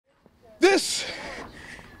This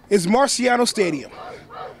is Marciano Stadium,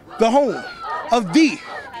 the home of the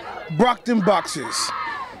Brockton Boxers.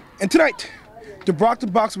 And tonight, the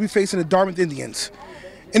Brockton Boxers will be facing the Dartmouth Indians.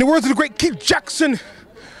 In the words of the great Keith Jackson,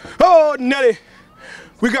 oh, Nelly,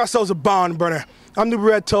 we got ourselves a barn burner. I'm the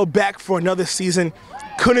Red Toe back for another season.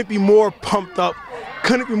 Couldn't be more pumped up,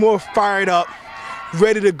 couldn't be more fired up,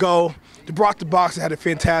 ready to go. The Brockton Boxers had a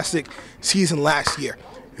fantastic season last year.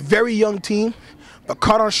 Very young team, but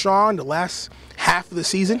caught on strong the last half of the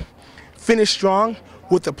season. Finished strong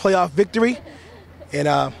with a playoff victory, and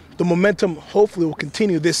the momentum hopefully will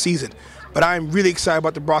continue this season. But I'm really excited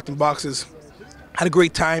about the Brockton Boxers. Had a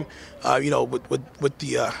great time, with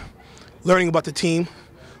the learning about the team,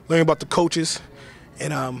 learning about the coaches,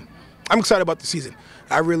 and I'm excited about the season.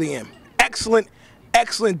 I really am. Excellent,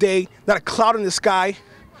 excellent day. Not a cloud in the sky.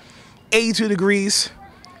 82 degrees,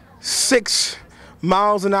 6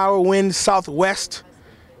 miles an hour wind southwest,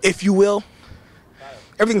 if you will.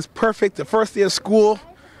 Everything's perfect. The first day of school.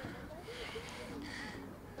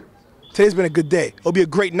 Today's been a good day. It'll be a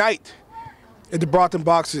great night if the Brockton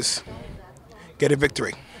Boxers get a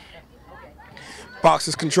victory.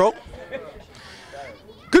 Boxers control.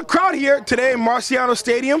 Good crowd here today in Marciano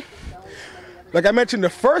Stadium. Like I mentioned, the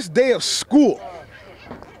first day of school.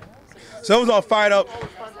 So it was all fired up.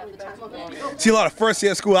 See a lot of first day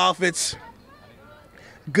of school outfits.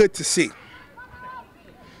 Good to see.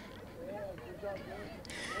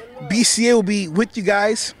 BCA will be with you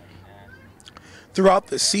guys throughout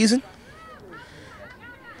the season.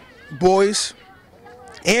 Boys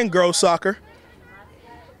and girls soccer.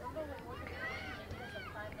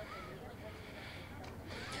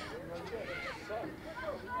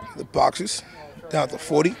 The Boxers down to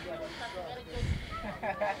 40.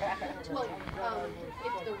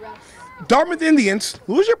 Dartmouth Indians,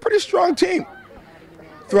 who was a pretty strong team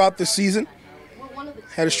throughout the season.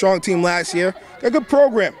 Had a strong team last year. Got a good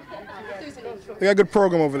program. They got a good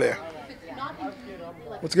program over there.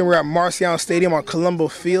 Once again, we're at Marciano Stadium on Colombo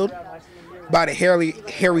Field by the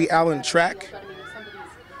Harry Allen track.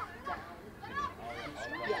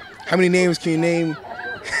 How many names can you name?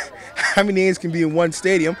 How many names can be in one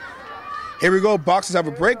stadium? Here we go. Boxers have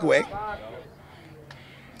a breakaway.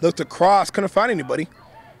 Looked across, couldn't find anybody.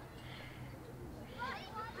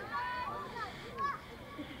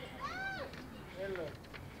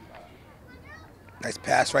 Nice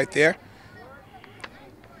pass right there.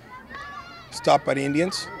 Stopped by the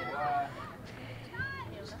Indians.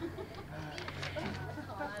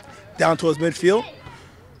 Down towards midfield.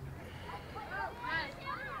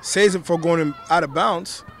 Saves it for going out of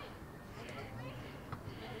bounds.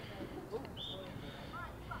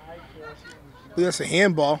 That's a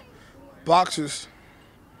handball. Boxers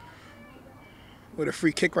with a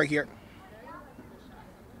free kick right here.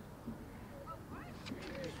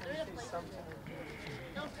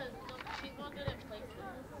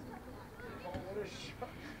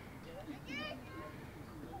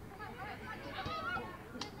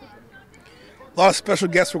 A lot of special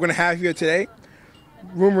guests we're going to have here today.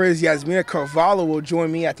 Rumor is Yasmina Carvalho will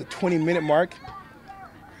join me at the 20-minute mark.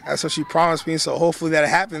 That's what she promised me, so hopefully that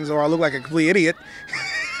happens or I'll look like a complete idiot.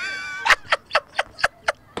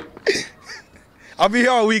 I'll be here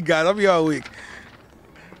all week, guys. I'll be here all week.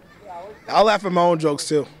 I'll laugh at my own jokes,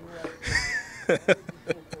 too.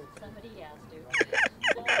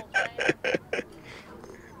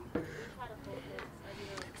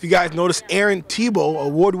 If you guys notice, Aaron Tebow,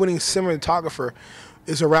 award-winning cinematographer,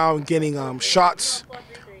 is around getting shots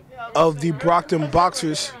of the Brockton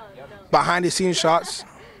Boxers, behind-the-scenes shots,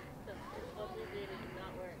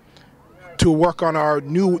 to work on our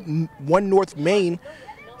new One North Main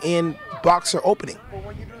and Boxer opening.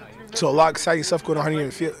 So a lot of exciting stuff going on here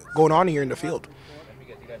in the field.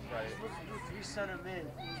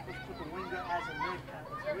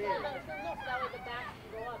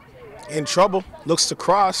 In trouble, looks to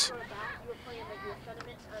cross.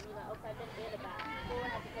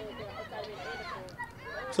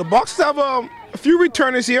 So Boxers have a few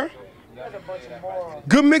returners here.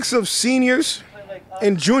 Good mix of seniors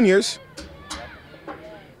and juniors.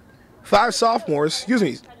 5 sophomores, excuse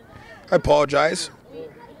me, I apologize.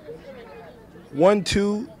 1,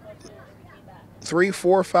 2, 3,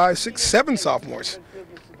 4, 5, 6, 7 sophomores.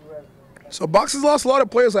 So Boxers lost a lot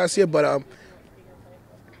of players last year, but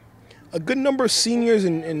a good number of seniors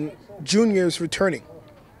and juniors returning.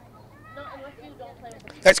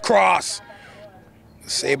 That's cross.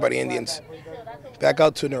 Saved by the Indians. Back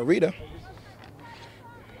out to Narita.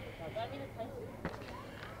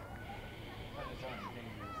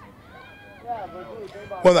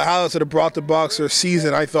 One of the highlights of the Brockton Boxer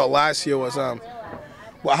season, I thought last year was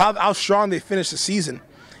how strong they finished the season,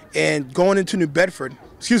 And going into New Bedford,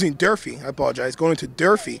 excuse me, Durfee, I apologize, going into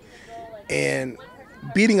Durfee and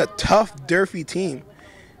beating a tough Durfee team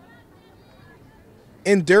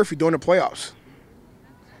in Durfee during the playoffs.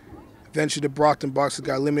 Eventually, the Brockton Boxers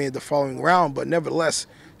got eliminated the following round, but nevertheless,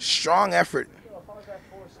 strong effort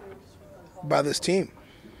by this team.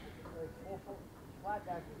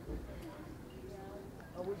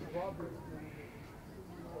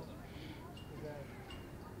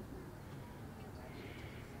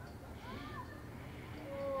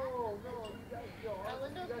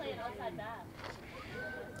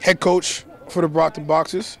 Head coach for the Brockton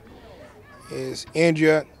Boxers is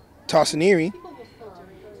Andrea Tossineri.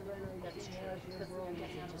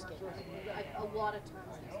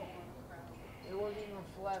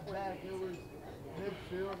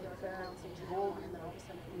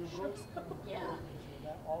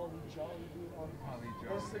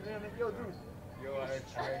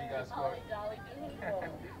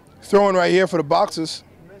 Throwing right here for the Boxers.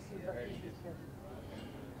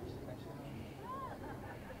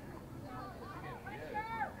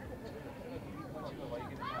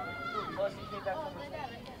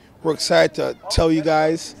 We're excited to tell you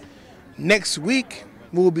guys next week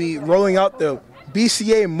we'll be rolling out the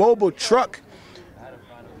BCA mobile truck.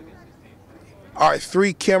 Our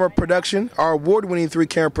 3-camera production, our award-winning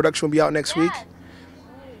 3-camera production will be out next week.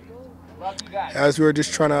 As we were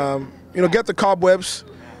just trying to, get the cobwebs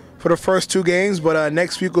for the first 2 games, but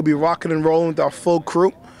next week we'll be rocking and rolling with our full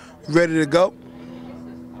crew, ready to go.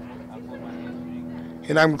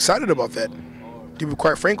 And I'm excited about that, to be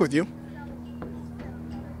quite frank with you.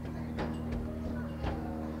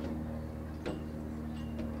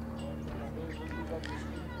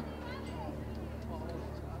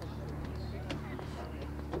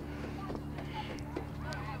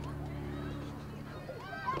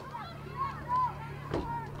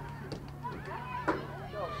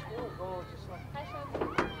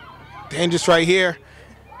 Dangerous right here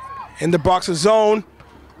in the Boxer zone.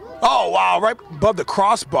 Oh, wow, right above the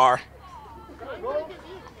crossbar.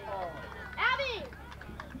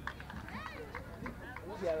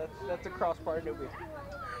 Yeah, that's a crossbar.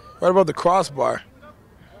 Right above the crossbar.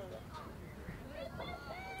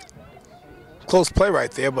 Close play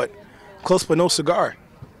right there, but close but no cigar.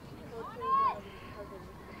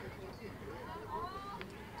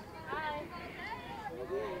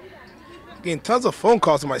 Getting tons of phone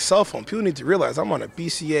calls on my cell phone. People need to realize I'm on a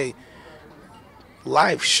BCA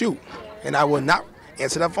live shoot, and I will not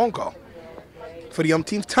answer that phone call for the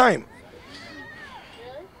umpteenth time.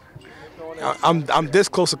 I'm this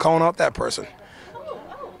close to calling out that person.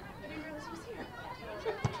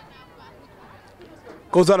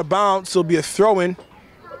 Goes out of bounds, so it'll be a throw-in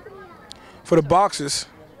for the Boxers.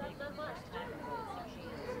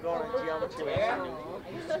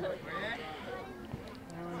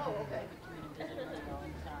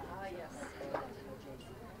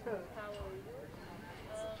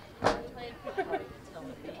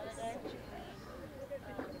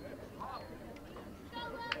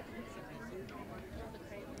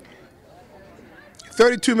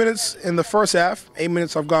 "32 minutes in the first half. 8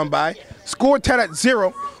 minutes have gone by. Score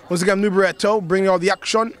 10-0. Once again, Nuberetto bringing all the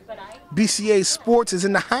action. BCA Sports is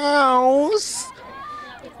in the house.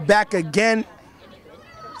 Back again.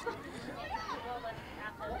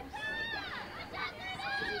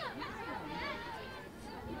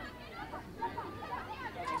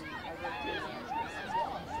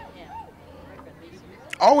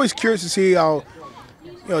 Always curious to see how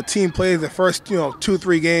a team plays the first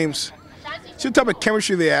 2-3 games. See what type of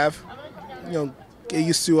chemistry they have. Get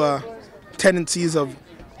used to tendencies of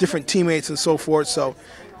different teammates and so forth. So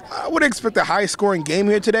I would expect a high-scoring game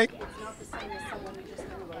here today.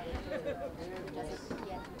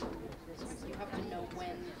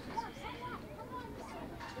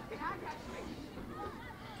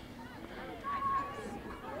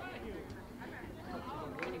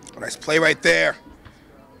 Nice play right there.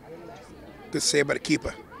 Good save by the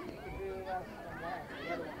keeper.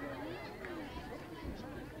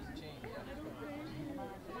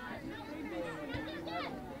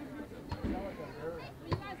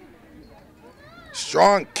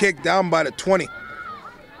 Strong kick down by the 20. I'm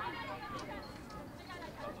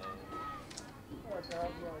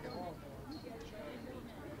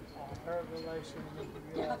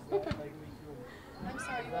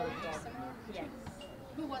sorry, yes.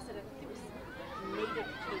 Who was it? It was native.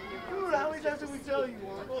 Dude, how many times did we tell you?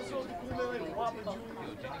 Also, Whopper Jr.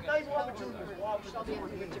 Nice Whopper Jr.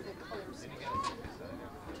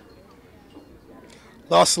 A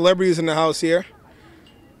lot of celebrities in the house here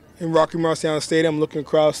in Rocky Marciano Stadium. Looking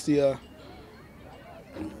across the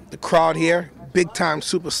crowd here. Big-time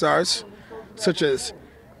superstars such as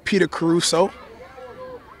Peter Caruso,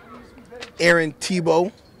 Aaron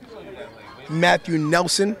Tebow, Matthew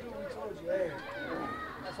Nelson.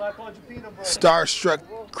 That's why I called you peanut butter.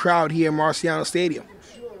 Starstruck crowd here in Marciano Stadium.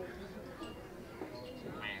 You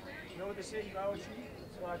know what they say? You got what you eat.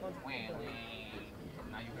 That's why I called you peanut butter.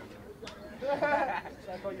 Now you heard me.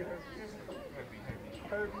 So I call you Herbie.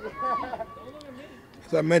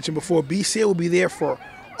 As I mentioned before, BCA will be there for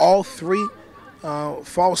all three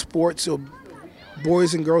fall sports, so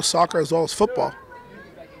boys and girls soccer as well as football.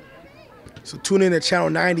 So tune in to Channel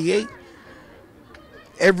 98.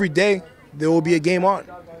 Every day there will be a game on.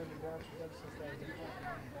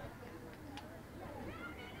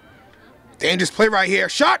 Dangerous play right here.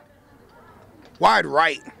 Shot! Wide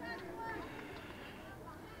right.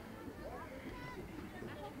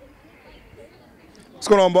 What's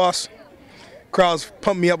going on, boss? Crowd's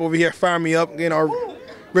pumping me up over here, firing me up, getting all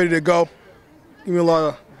ready to go. Give me a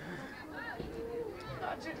lot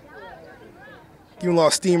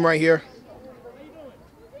of steam right here.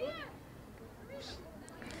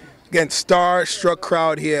 Again, star-struck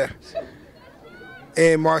crowd here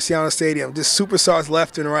in Marciano Stadium. Just superstars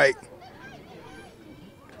left and right.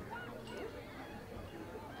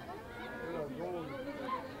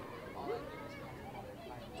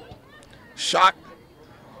 Shot.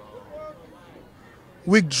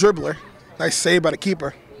 Weak dribbler. Nice save by the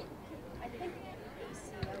keeper.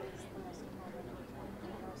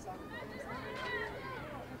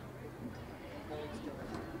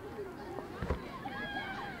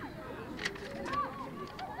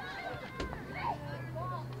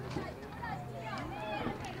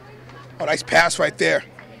 Oh, nice pass right there.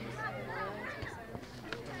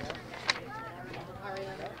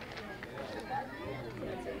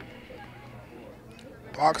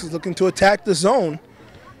 Box is looking to attack the zone.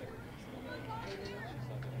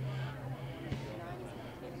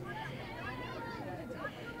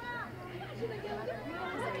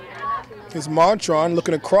 Here's Montron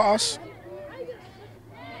looking across.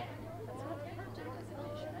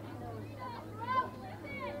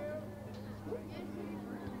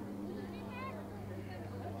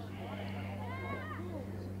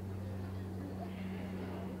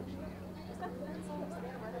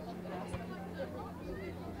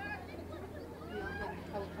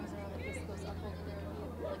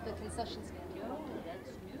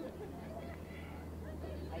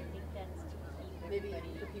 Maybe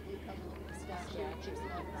for people who come look at the stuff, yeah, keeps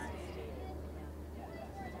them up.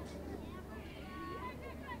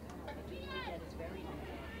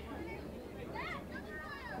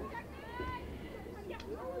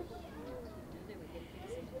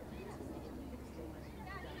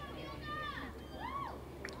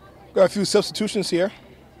 Got a few substitutions here.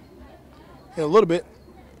 In a little bit,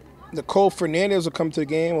 Nicole Fernandez will come to the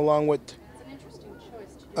game along with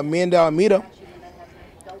Amanda Almeida,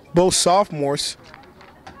 both sophomores.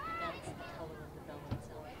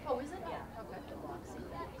 Oh, is it?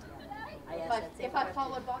 Okay. If I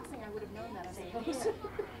followed boxing, I would have known that, I suppose.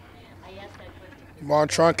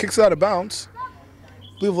 Montron kicks it out of bounds. I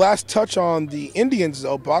believe last touch on the Indians,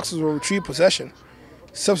 though. Boxers will retrieve possession.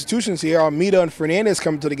 Substitutions here. Almeida and Fernandez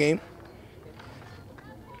come to the game.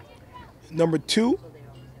 Number 2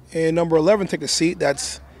 and number 11 take a seat.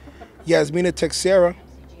 That's Yasmina Texera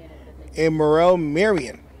and Morel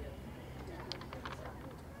Marion.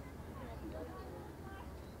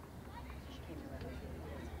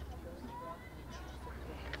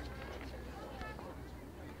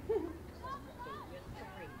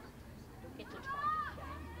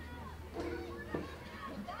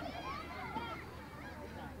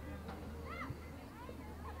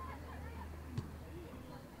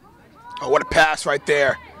 Oh, what a pass right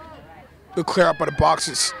there. Good clear up by the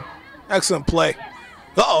boxes. Excellent play.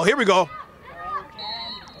 Uh-oh, here we go.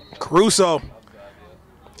 Caruso.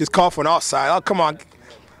 Just called for an offside. Oh, come on.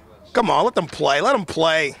 Come on, let them play. Let them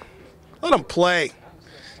play. Let them play.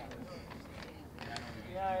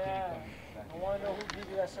 Yeah. I want to know who gave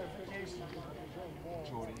you that certification.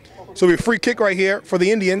 So we have a free kick right here for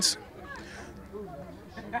the Indians.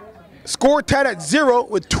 Score tied at 0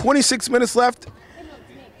 with 26 minutes left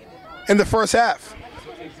in the first half.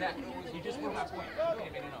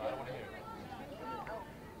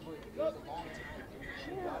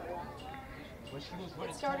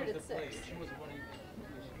 It started at 6.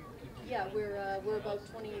 Yeah, we're about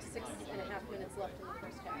 26 and a half minutes left in the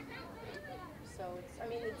first half. So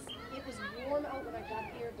it was warm out when I got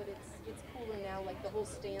here, but it's cooler now. Like the whole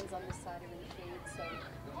stands on this side are in the shade, so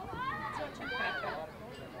it's not too bad.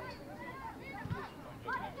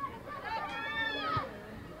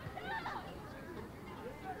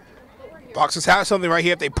 Boxers have something right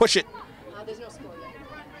here if they push it. There's no score yet.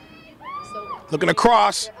 So Looking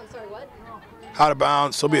across. I'm sorry, what? Out of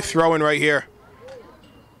bounds. So it'll be a throw in right here.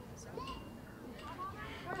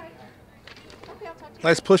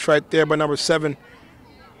 Nice push right there by number 7.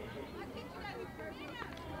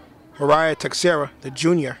 Mariah Texera, the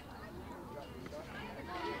junior.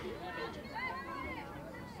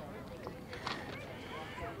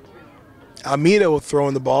 Almeida will throw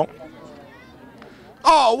in the ball.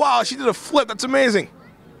 Oh, wow, she did a flip. That's amazing.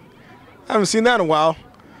 I haven't seen that in a while.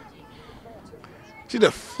 She did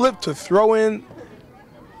a flip to throw in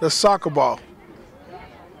the soccer ball.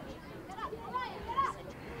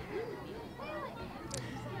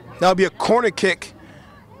 That'll be a corner kick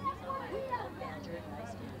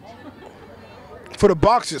for the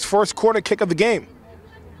Boxers. First corner kick of the game.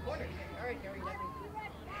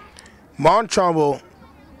 Montron will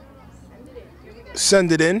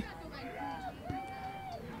send it in.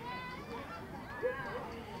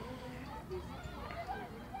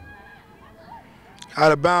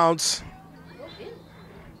 Out of bounds.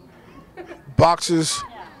 Boxers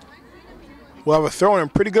will have a throw in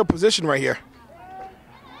pretty good position right here.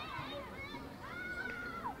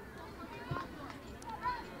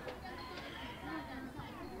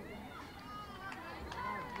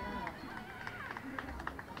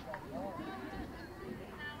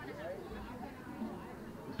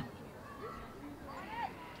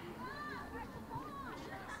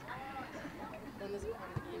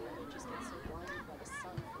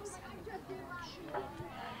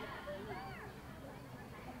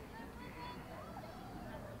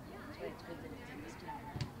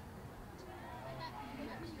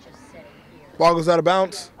 Ball goes out of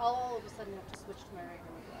bounds. I'll all of a sudden have to switch to my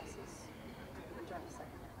regular glasses during the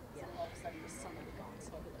second half. Yeah. All of a sudden the sun will be gone,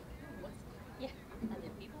 so I'll be like, what's yeah,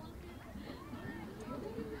 other people?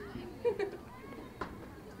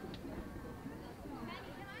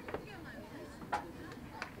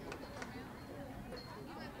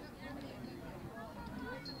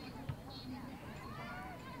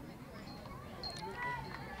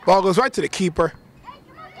 Ball goes right to the keeper.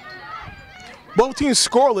 Both teams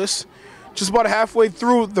scoreless. Just about halfway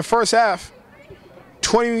through the first half.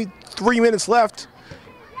 23 minutes left.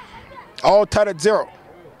 All tied at 0.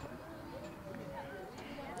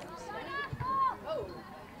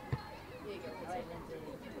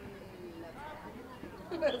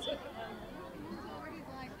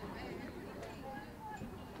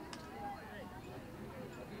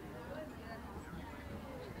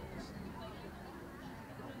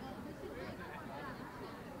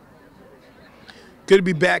 Good to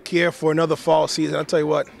be back here for another fall season. I'll tell you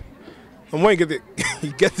what, I'm waiting to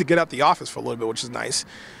get to get out the office for a little bit, which is nice.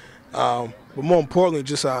 But more importantly,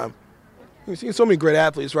 just you've seen so many great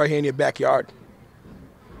athletes right here in your backyard.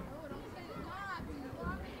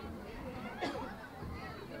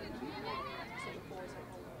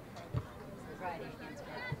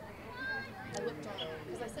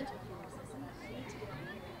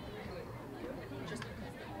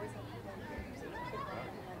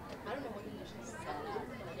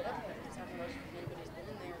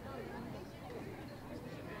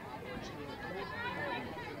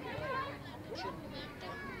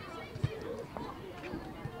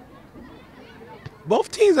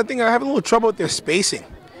 Both teams, I think, are having a little trouble with their spacing.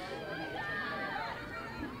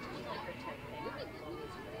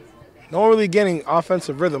 No one really getting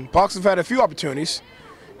offensive rhythm. Bucks have had a few opportunities.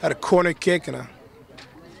 Had a corner kick and a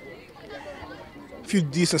few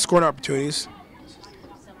decent scoring opportunities.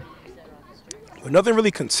 But nothing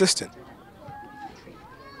really consistent.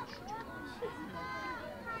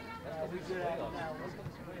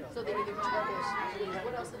 So they either chuck it,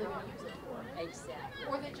 what else are they going to use it for? Exactly.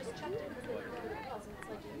 Or they just chucked it because they didn't know what else. And it's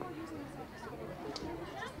like, you're using this stuff.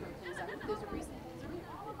 There's a reason.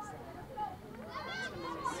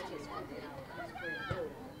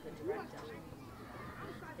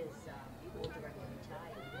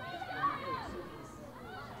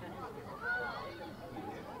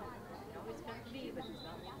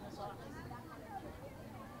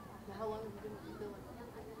 How long have you been doing it?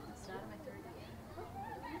 It's not my third year.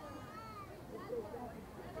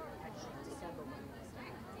 Actually, December when we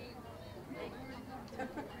started.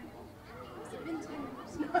 Has it been 10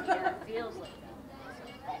 years? Yeah, it feels like that.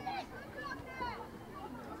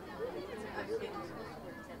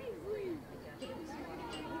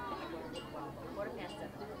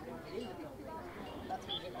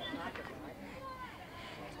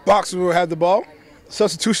 Boxers will have the ball.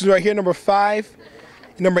 Substitutions right here, number 5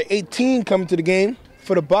 and number 18 coming to the game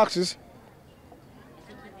for the Boxers.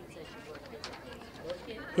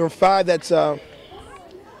 Number 5, that's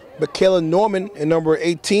Michaela Norman, and number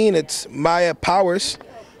 18, it's Maya Powers.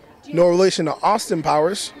 No relation to Austin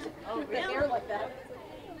Powers. Oh, really? Hair like that.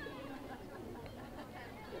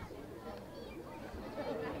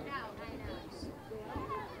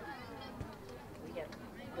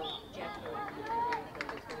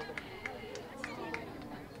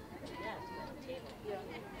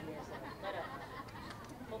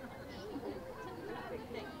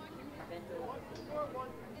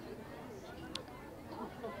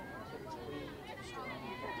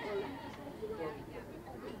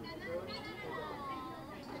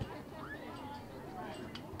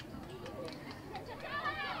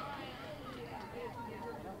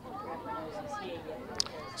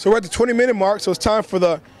 So we're at the 20-minute mark, so it's time for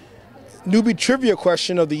the newbie trivia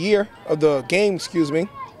question of the year, of the game, excuse me.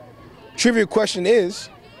 Trivia question is,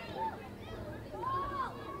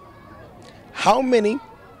 how many,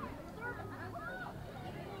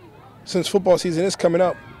 since football season is coming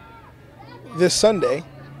up this Sunday,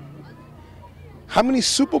 how many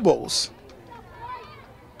Super Bowls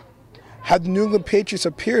have the New England Patriots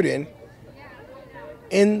appeared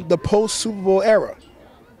in the post-Super Bowl era?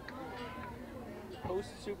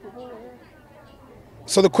 Post-Super Bowl era?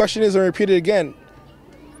 So the question is, and I repeat it again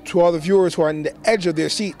to all the viewers who are on the edge of their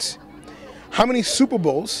seats, how many Super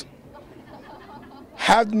Bowls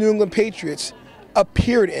have the New England Patriots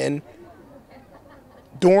appeared in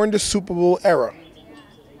during the Super Bowl era?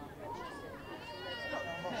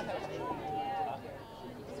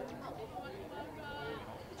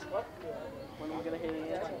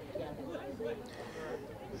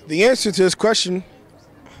 The answer to this question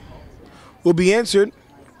will be answered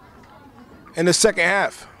in the second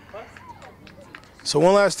half. So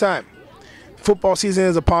one last time. Football season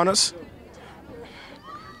is upon us.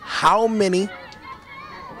 How many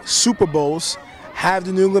Super Bowls have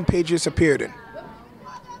the New England Patriots appeared in?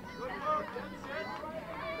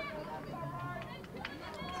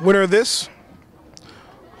 Winner of this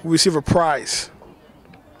will receive a prize.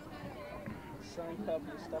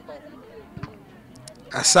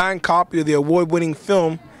 A signed copy of the award-winning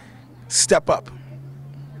film, Step Up.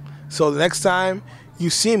 So the next time you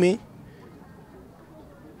see me,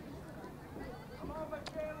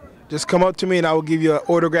 just come up to me and I will give you an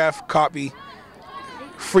autographed copy,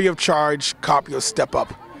 free of charge copy of Step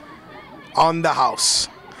Up on the house.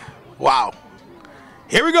 Wow.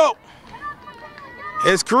 Here we go.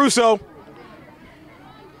 Here's Caruso.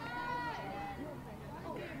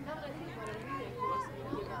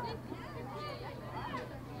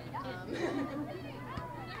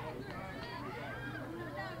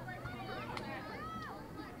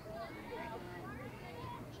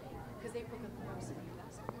 Because they put the varsity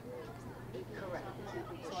basketball. Correct.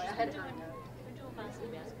 So I had to earn that. I've been doing varsity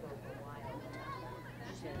basketball for a while.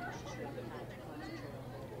 She said she's really had to concentrate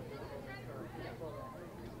on football.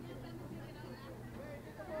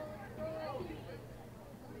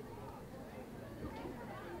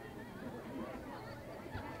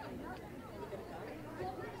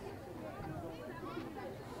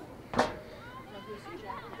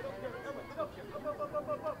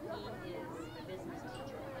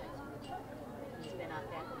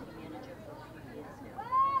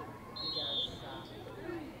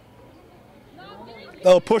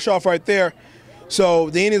 Little push off right there. So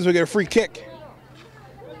the Indians will get a free kick.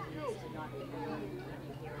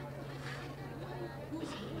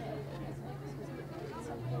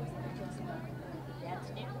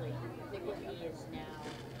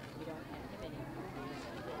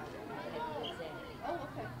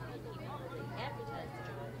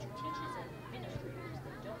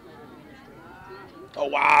 Oh,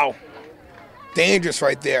 wow. Dangerous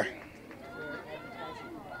right there.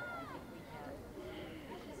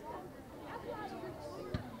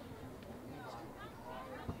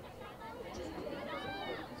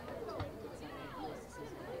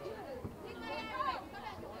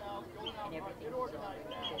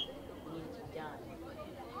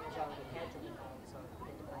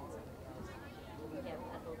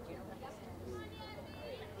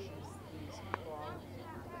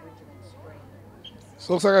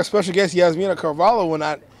 So looks like our special guest Yasmina Carvalho will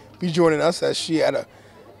not be joining us, as she had a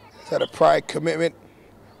prior commitment.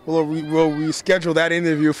 We'll reschedule that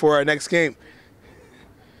interview for our next game.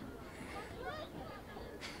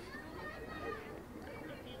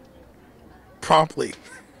 Promptly.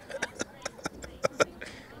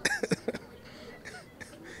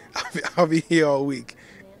 I'll be here all week.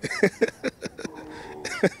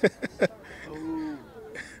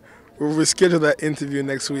 We'll reschedule that interview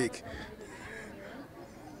next week.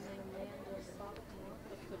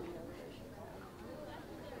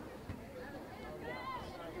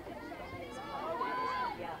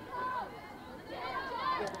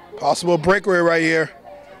 Possible breakaway right here.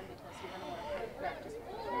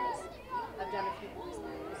 I've done a few movies.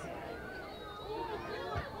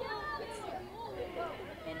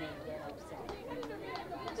 And they get upset.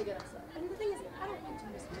 They get upset. And the thing is, I don't like to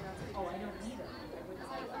mispronounce it. Oh, I don't either.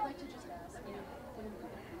 I like to just ask, you know,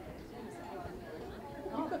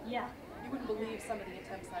 Yeah. you wouldn't believe some of the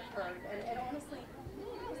attempts I've heard. And honestly,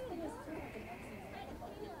 this thing is sort of like an accent.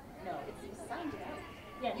 No. It's sounded out.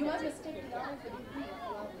 Yeah, You might that's it. mistake the I for the E.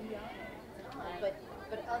 Well, the I. It's an I. But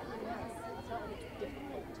other than that, it's not like it's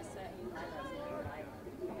difficult to say.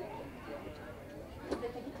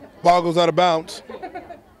 Ball goes out of bounds. No, that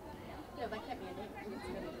can't be a name. It's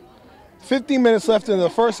gonna be 15 minutes left in the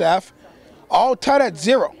first half. All tied at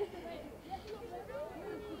 0.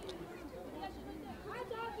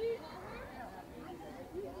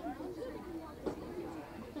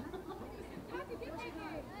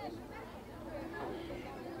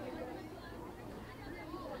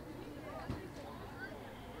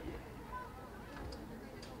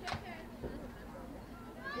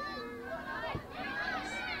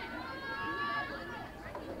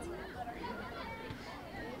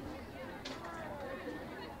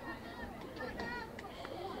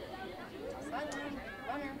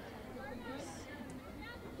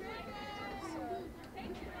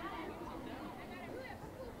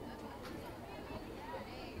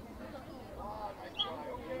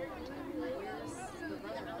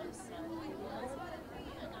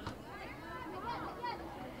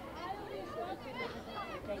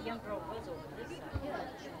 That young girl was over this side. Yeah.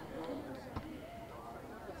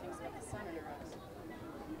 Things got the sun in her eyes.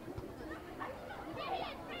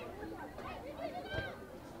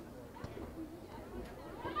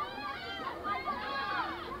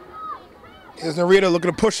 Here's Narita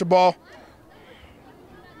looking to push the ball.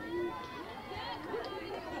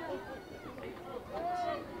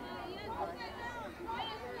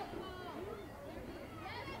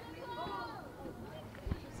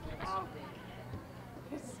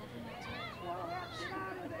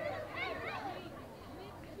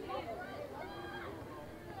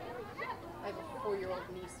 I have a 4-year-old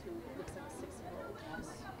niece who looks like a 6-year-old.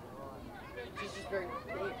 She's just very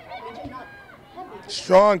big. I mean, not heavy, just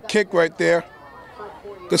Strong kick right there. for a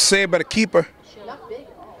 4-year-old. Good save by the keeper. Not big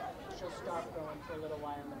at all. She'll stop growing for a little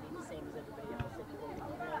while and be the same as everybody else if you go down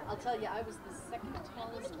the road. I'll tell you, I was the second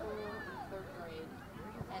tallest girl in 3rd grade,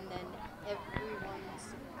 and then everyone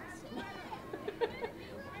surpassed me.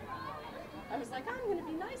 I was like, I'm going to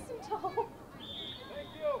be nice and tall.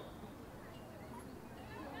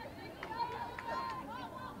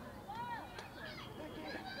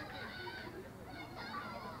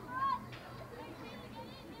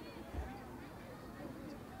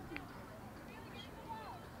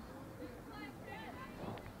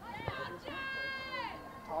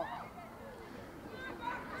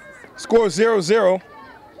 Score 0-0.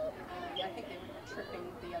 Yeah, I think they were tripping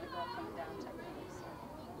the other girl coming down technically. So.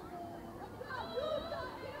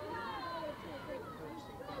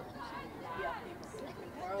 Yeah, he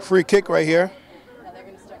was. Free kick right here. Now they're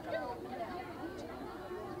going to start coming up now.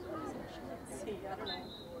 Let's see, I don't know if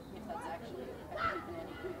that's actually effective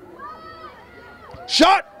in any.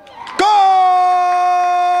 Shot! Goal!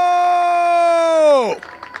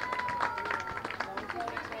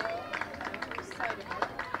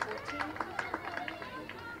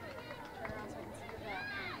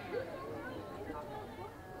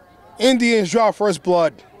 Indians draw first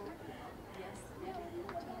blood.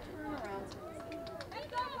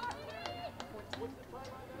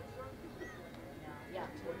 Yeah.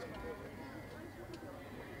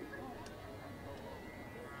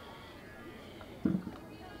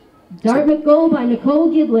 Dartmouth goal by Nicole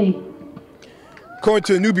Gidley. According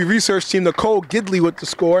to the newbie research team, Nicole Gidley with the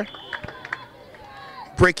score.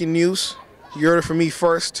 Breaking news. You heard it from me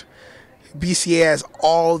first. BCA has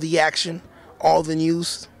all the action, all the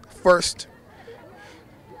news first.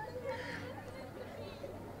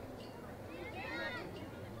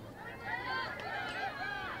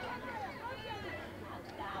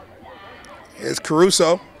 Here's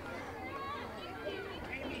Caruso.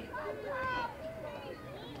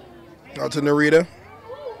 Out to Narita.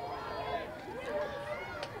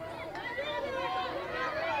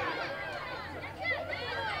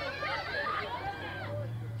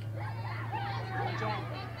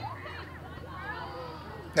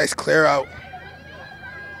 Nice clear out.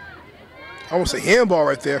 Almost a handball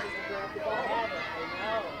right there.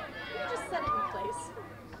 Just set it in place.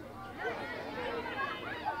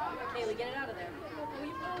 Kaylee, get it out of there.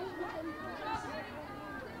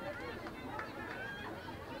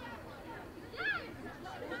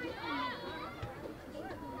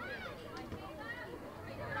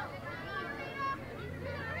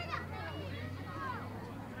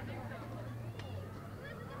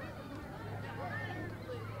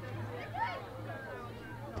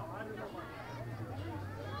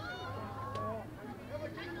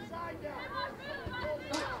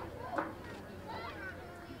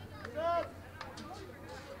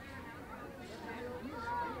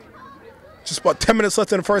 Just about 10 minutes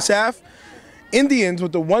left in the first half. Indians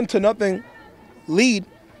with the 1-0 lead.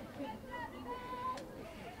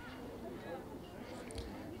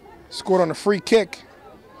 Scored on a free kick.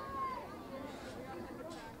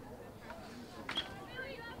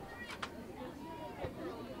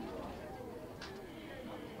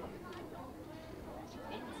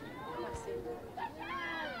 Let's see.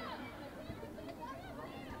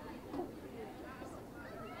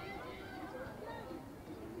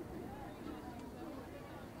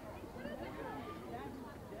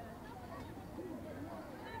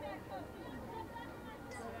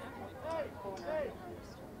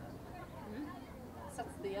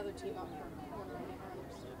 other team up for one of the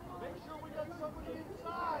corners. Make sure we got somebody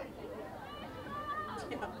inside.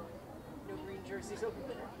 Yeah. No green jerseys over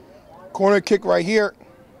there. Corner kick right here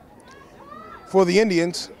for the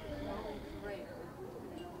Indians. Right.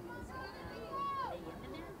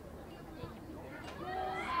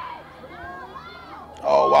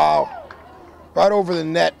 Oh, wow. Right over the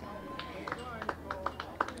net.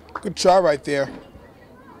 Good try right there.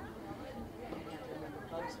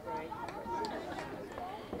 Bug spray.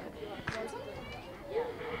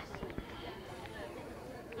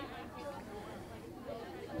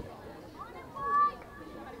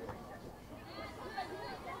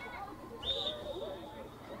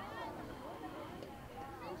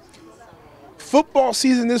 Football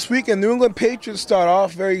season this week, and New England Patriots start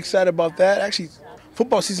off. Very excited about that. Actually,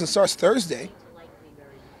 football season starts Thursday.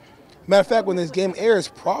 Matter of fact, when this game airs,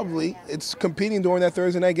 probably it's competing during that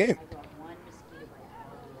Thursday night game.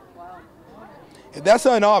 If that's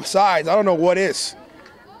not an offsides, I don't know what is.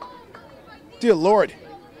 Dear Lord.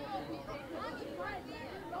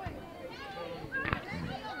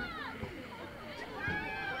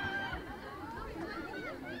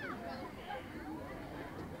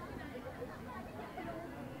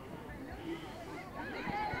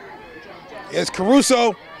 It's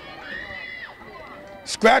Caruso.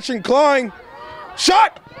 Scratching, clawing.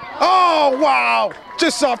 Shot! Oh, wow.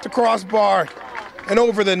 Just off the crossbar and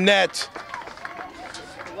over the net.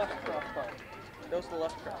 The left crossbar. Goes to the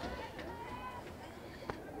left crossbar.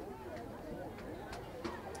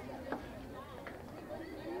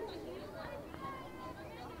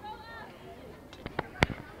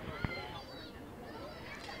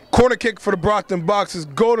 Corner kick for the Brockton Boxers.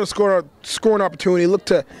 Golden scoring opportunity. Look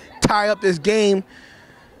to tie up this game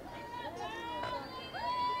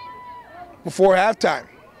before halftime.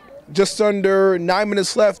 Just under 9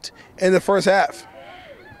 minutes left in the first half.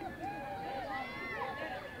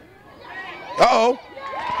 Uh-oh.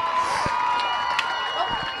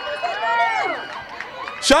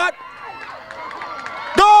 Shot.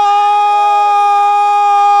 Goal!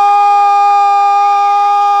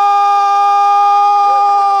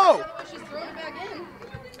 She's throwing it back in.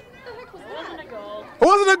 What the heck was that? Wasn't a goal. It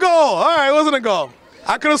wasn't a goal. All right, it wasn't a goal.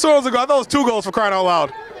 I could have sworn it was a goal. I thought it was 2 goals for crying out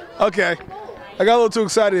loud. Okay. I got a little too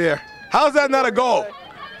excited here. How is that not a goal?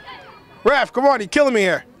 Ref, come on, you're killing me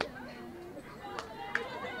here.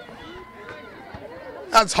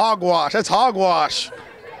 That's hogwash. That's hogwash.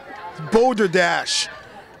 It's boulder dash.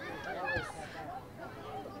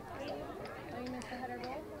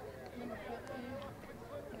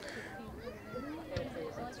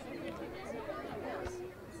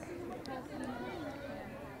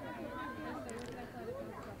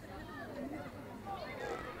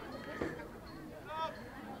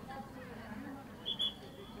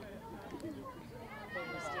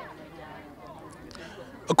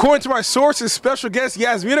 According to my sources, special guest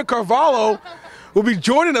Yasmina Carvalho will be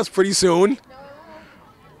joining us pretty soon.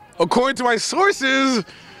 According to my sources,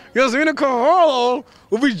 Yasmina Carvalho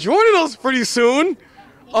will be joining us pretty soon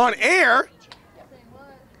on air.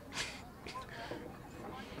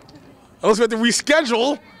 Unless we have to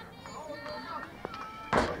reschedule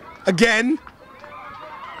again.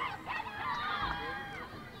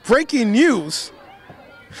 Breaking news.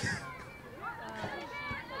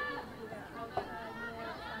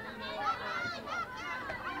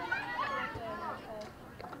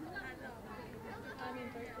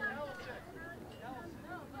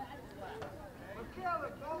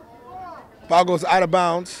 Ball goes out of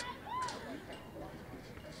bounds.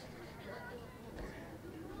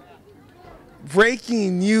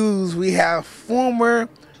 Breaking news, we have former,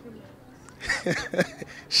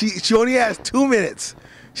 she only has 2 minutes.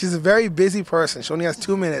 She's a very busy person. She only has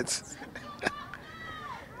 2 minutes.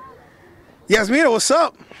 Yasmina, what's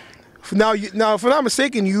up? Now, if I'm not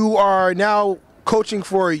mistaken, you are now coaching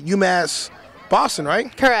for UMass Boston,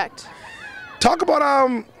 right? Correct. Talk about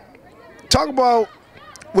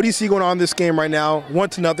what do you see going on in this game right now?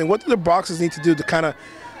 1-0. What do the Boxers need to do to kind of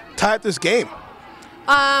tie up this game?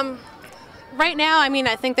 Right now, I mean,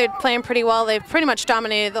 I think they're playing pretty well. They've pretty much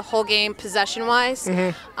dominated the whole game possession-wise.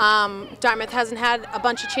 Dartmouth hasn't had a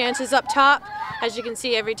bunch of chances up top. As you can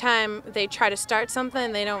see, every time they try to start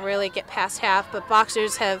something, they don't really get past half. But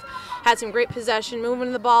Boxers have had some great possession,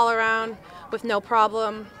 moving the ball around with no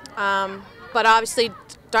problem. But obviously,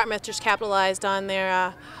 Dartmouth just capitalized on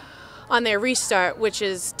their restart, which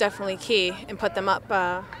is definitely key, and put them up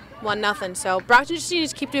 1-0. So Brockton just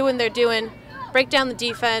needs to keep doing what they're doing, break down the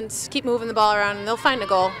defense, keep moving the ball around, and they'll find a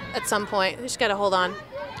goal at some point. They just got to hold on.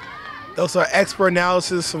 Those are expert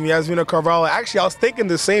analysis from Yasmina Carvalho. Actually, I was thinking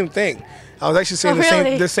the same thing. I was actually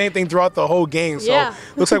saying the same thing throughout the whole game. So Yeah.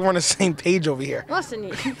 looks like we're on the same page over here. Listen,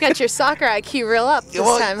 you got your soccer IQ real up this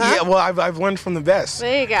time, huh? Yeah, well, I've learned from the best.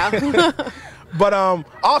 There you go. But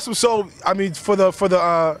awesome. So I mean, for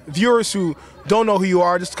the viewers who don't know who you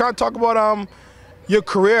are, just kind of talk about your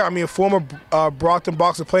career. I mean, a former Brockton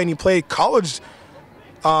boxer player, and you played college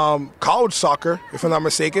soccer, if I'm not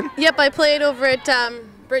mistaken. Yep, I played over at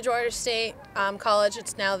Bridgewater State College.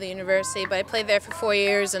 It's now the university, but I played there for 4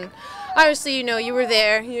 years, and obviously, you were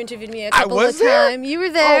there. You interviewed me a couple of times. You were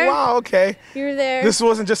there. Oh, wow, okay. You were there. This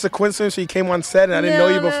wasn't just a coincidence you came on set and I didn't know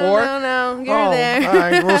you before? No, you were there. All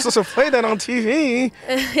right, we're supposed to play that on TV.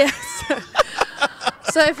 Yes.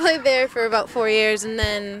 So I played there for about 4 years, and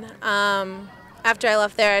then after I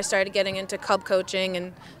left there, I started getting into cub coaching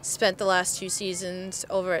and spent the last 2 seasons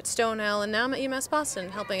over at Stonehill, and now I'm at UMass Boston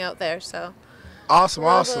helping out there. So awesome.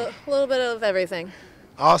 A little bit of everything.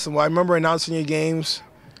 Awesome. Well, I remember announcing your games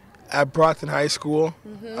at Brockton High School.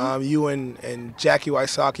 You and Jackie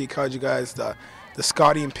Wysocki called you guys the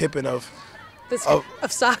Scotty and Pippen of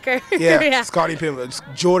soccer. Yeah, Scotty and Pippen,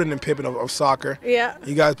 Jordan and Pippen of soccer. Yeah.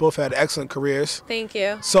 You guys both had excellent careers. Thank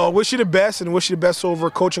you. So I wish you the best, and wish you the best over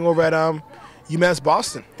coaching over at UMass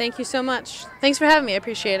Boston. Thank you so much. Thanks for having me. I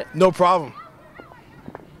appreciate it. No problem.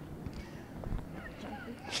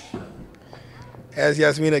 As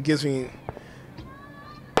Yasmina gives me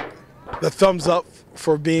the thumbs up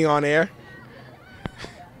for being on air.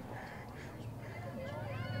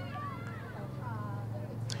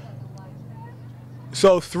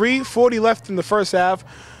 So 3:40 left in the first half.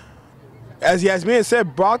 As Yasmina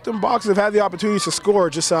said, Brockton Boxers have had the opportunities to score,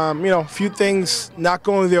 just a few things not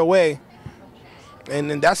going their way.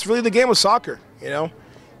 And that's really the game of soccer,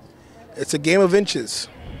 It's a game of inches.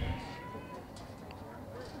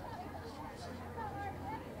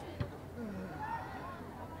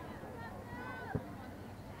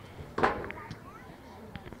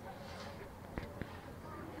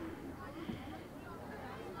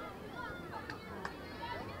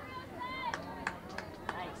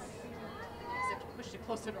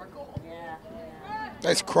 Close to our goal. Yeah.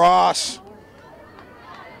 Nice cross.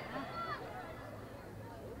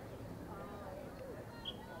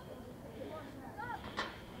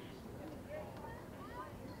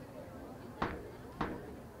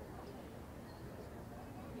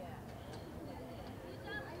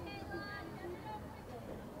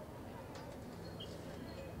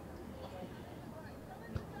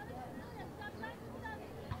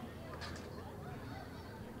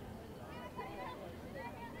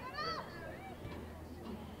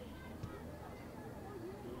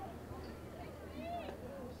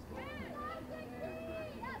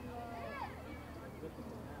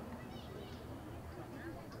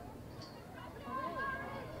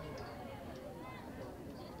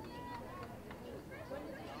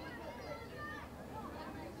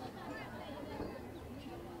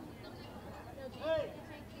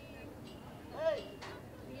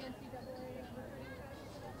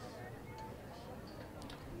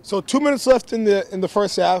 So 2 minutes left in the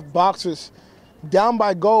first half. Boxers down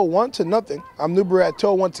by goal 1-0. I'm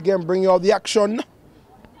Nubarat once again bringing you all the action.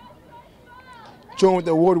 Joined with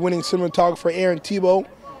the award-winning cinematographer Aaron Tebow,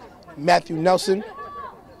 Matthew Nelson.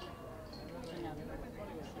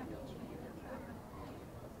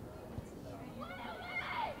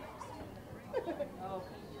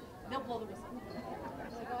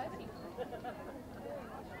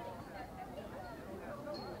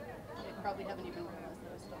 Probably haven't even realized that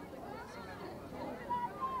I was talking about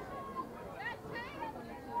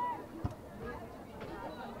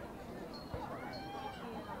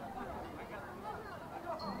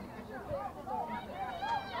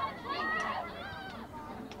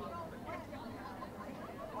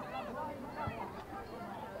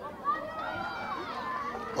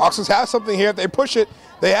Boxers have something here. If they push it,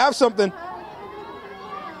 they have something.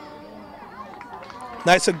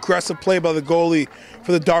 Nice aggressive play by the goalie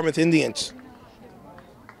for the Dartmouth Indians.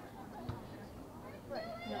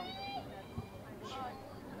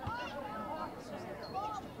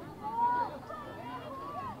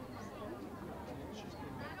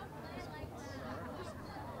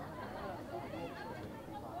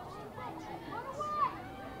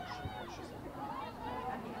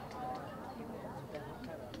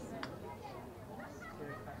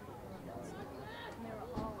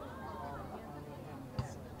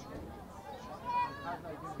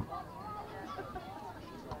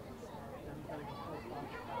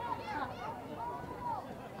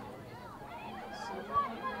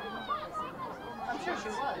 I'm sure she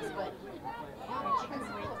was, but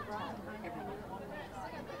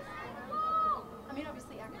I mean,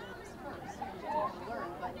 obviously academics.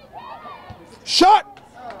 Shot!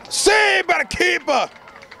 Save by the keeper!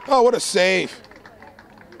 Oh, what a save.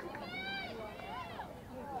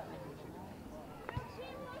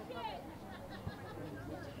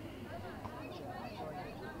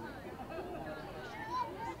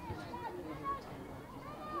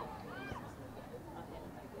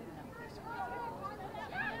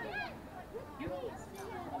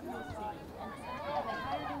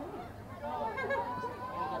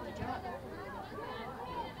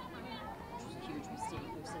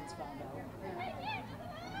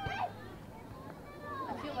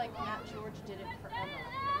 I feel like Matt George did it forever,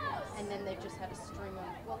 and then they've just had a string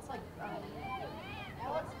of, well, it's like,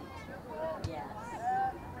 Yes.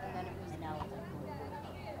 and then it was, And now it's like,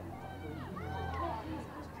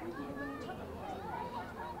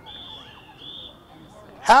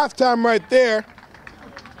 Halftime right there.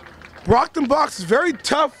 Brockton box is very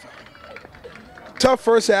tough. Tough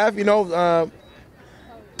first half, you know.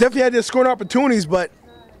 Definitely had their scoring opportunities, but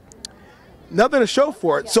nothing to show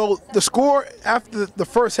for it. So the score after the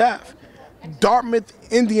first half, Dartmouth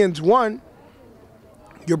Indians 1,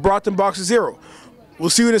 your Brockton box is 0. We'll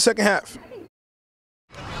see you in the second half.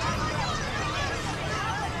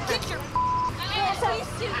 Get your ass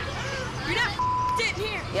suit. You're not sitting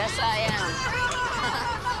here. yes, I am.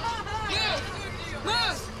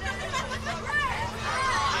 Move.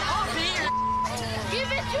 Give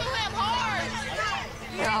it to him hard.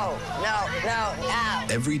 No. Ow.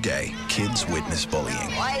 Every day, kids witness bullying.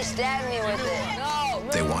 Why you stab me with it? No.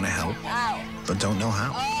 They want to help, Ow. but don't know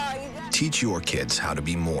how. Oh, you got... Teach your kids how to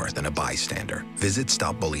be more than a bystander. Visit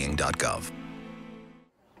stopbullying.gov.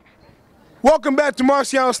 Welcome back to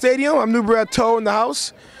Marciano Stadium. I'm New Toe in the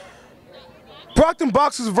house. Brockton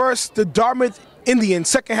Boxers versus the Dartmouth Indians.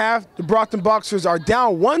 Second half, the Brockton Boxers are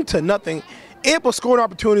down 1-0. Ample scoring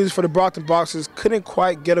opportunities for the Brockton Boxers. Couldn't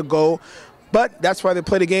quite get a goal, but that's why they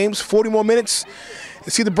play the games. 40 more minutes.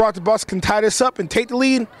 And see the Brockton Boxers can tie this up and take the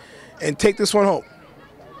lead and take this one home.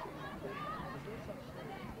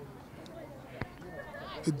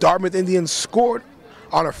 The Dartmouth Indians scored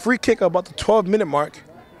on a free kick about the 12-minute mark.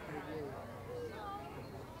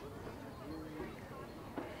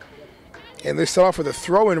 And they start off with a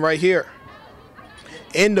throw-in right here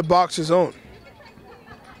in the Boxers' zone.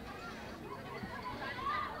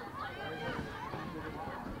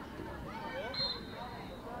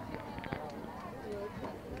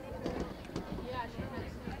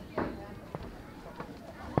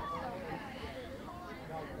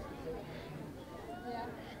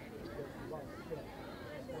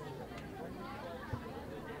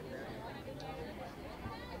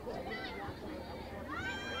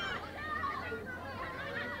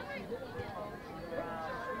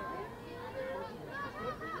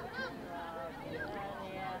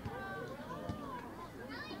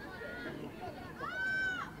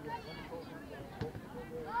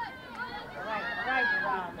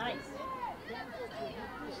 Nice.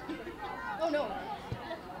 oh no.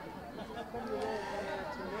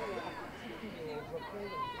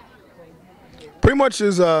 Pretty much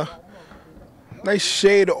is a nice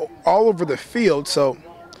shade all over the field, so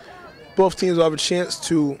both teams will have a chance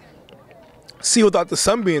to see without the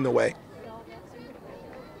sun being in the way.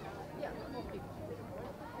 Yeah, most people.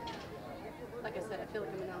 Like I said, I feel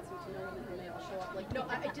like I'm announcing to no one and they all show up like, no,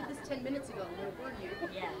 I did this 10 minutes ago. Where were you?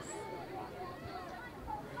 Yes.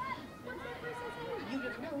 You'd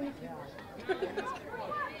have known if you were.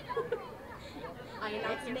 I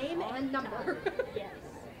announce name and number. Yes.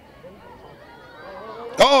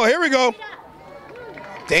 Oh, here we go.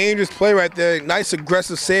 Dangerous play right there. Nice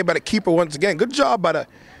aggressive save by the keeper once again. Good job by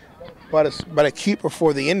the keeper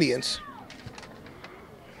for the Indians.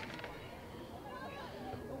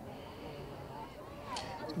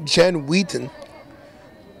 Jen Wheaton.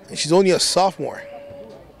 And she's only a sophomore.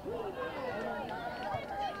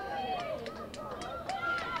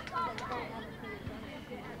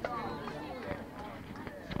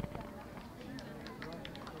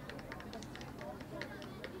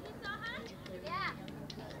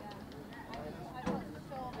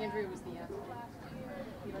 Andrea was the athlete.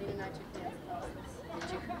 Elaine and I took dance classes.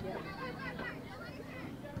 Did you? Yeah.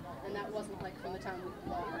 And that wasn't like from the time we could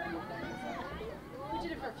walk or anything. We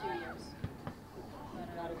did it for a few years.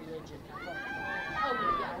 Not a religion. Oh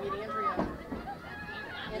yeah, I mean Andrea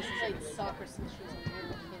played soccer since she was a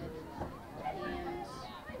little kid.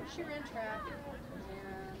 And she ran track and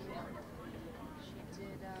she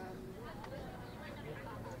did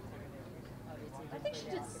I think she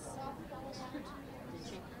did softball. Did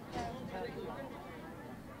she?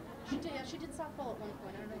 She did, yeah, she did softball at one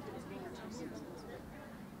point. I don't know if it was 1 or 2 seasons. It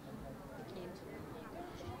came to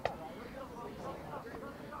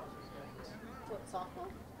what, softball?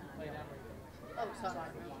 what I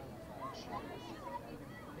mean.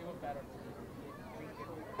 They were better.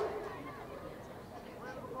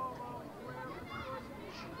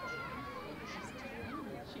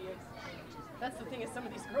 She is. That's the thing is some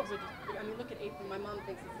of these girls are just, I mean, look at April. My mom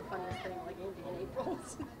thinks it's the funniest thing, like Andy and April.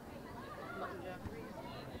 Mutton Jack.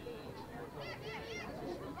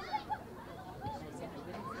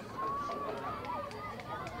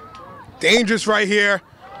 Dangerous right here.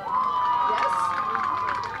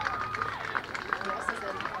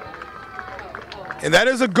 And that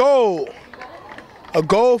is a goal. A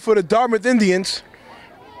goal for the Dartmouth Indians.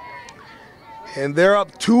 And they're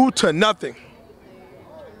up 2-0.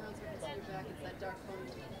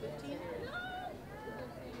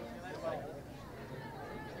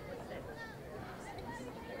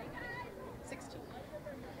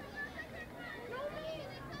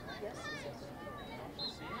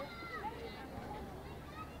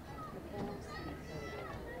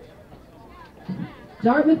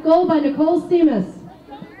 Dartmouth goal by Nicole Seamus.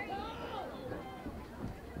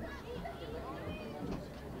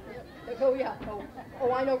 Oh, yeah.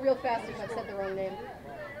 Oh, I know real fast if I've said the wrong name.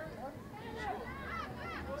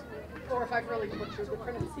 Or if I've really butchered the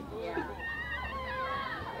pronunciation. Yeah.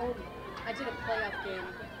 Oh, I did a playoff game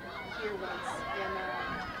here once, and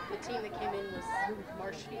the team that came in was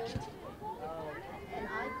Marshfield. And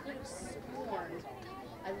I could have sworn,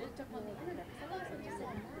 I looked up on the internet, because I was like,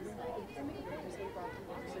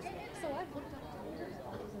 so I looked up all these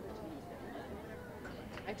other teams.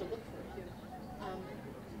 I had to look for a few.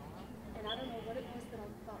 And I don't know what it was that I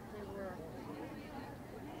thought they were.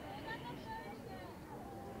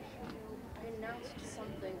 I announced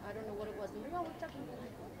something. I don't know what it was. And we all looked up and were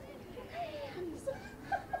like,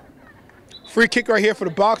 Free kick right here for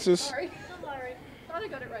the Boxers. sorry. Thought I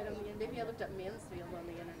got it right on the end. Maybe I looked up Mansfield on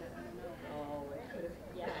the internet. I don't know. Oh, it could have.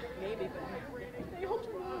 Yeah, maybe, but they all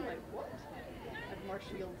turned around like, what? At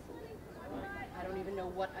Marshfield. I don't even know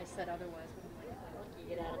what I said otherwise. Lucky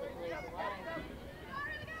get out of the place alive.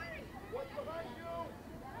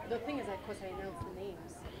 The thing is, of course, I announce the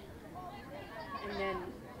names, and then,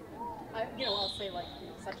 I'll say like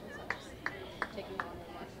such and such, taking on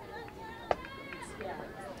the yeah.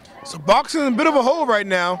 So Boxing in a bit of a hole right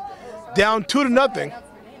now, down 2-0. I announced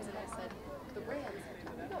their names, and I said, the Rams.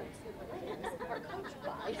 No, the Rams are coached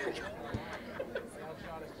by.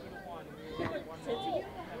 So to you,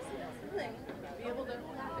 that's the thing. Be able to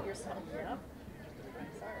laugh at yourself. Yep.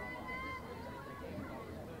 Sorry.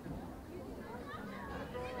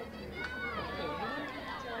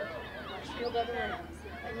 Marshfield other Rams.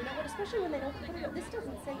 And you know what? Especially when they don't put it up. This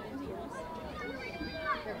doesn't say Indians.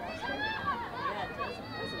 They're Marshfield. Yeah, it doesn't.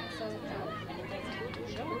 So,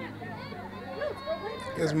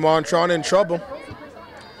 Is Marciano in trouble?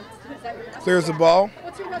 Clears the ball.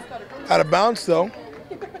 What's your rest butter? Out of bounds though. I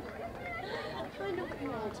know what you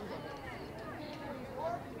want.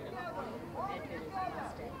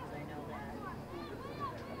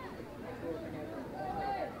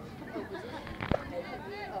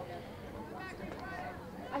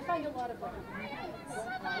 I find a lot of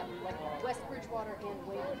like West Bridgewater and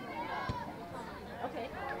Wayne. Okay.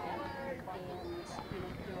 And that's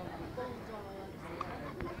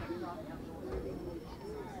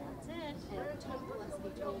it. And Tom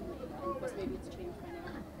Gillespie told me, and of course maybe it's changed by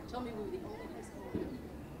now, told me we were the only high school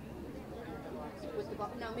with the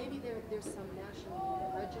now maybe there's some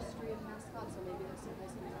national registry of mascots, so maybe there's some high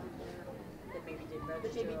schools out there that maybe did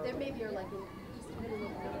register. There maybe are like in East Middle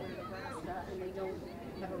of nowhere, Nebraska, and they don't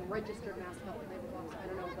have a registered mascot for Labor Box. I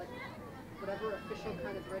don't know, but whatever official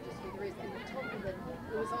kind of registry there is. And he told me that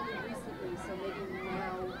it was only recently, so maybe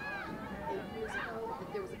now 8 years ago, that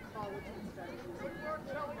there was a college that started using it.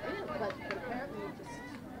 But apparently it just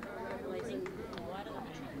in a lot of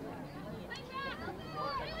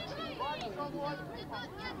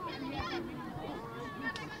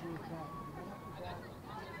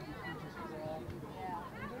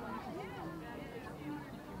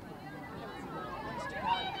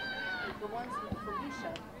the ones with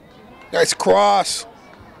Felicia. Nice cross.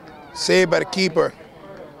 Saved by the keeper.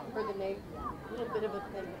 For the name, a little bit of a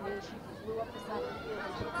thing. And then she flew up the side of the field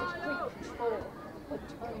and she had such great control, but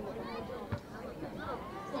turning the ball.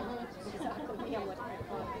 Exactly. I'm like,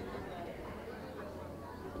 oh.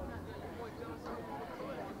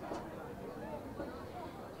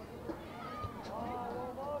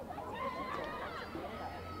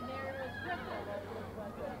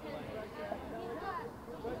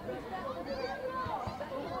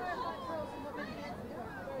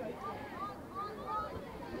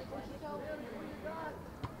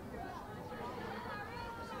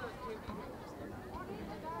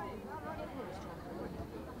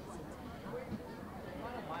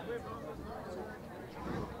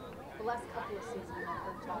 last couple of seasons I've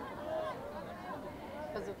heard talk about.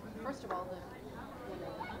 Because of, first of all, the when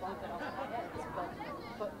they bunk it off our heads,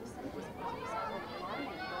 but we said it was lying.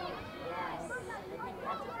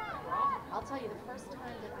 I'll tell you, the first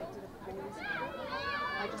time that I did a boys camp,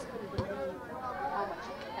 I just couldn't believe how much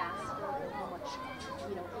faster and how much,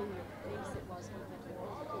 in your face it was. I'm thinking, oh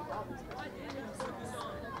wow, these guys are doing this.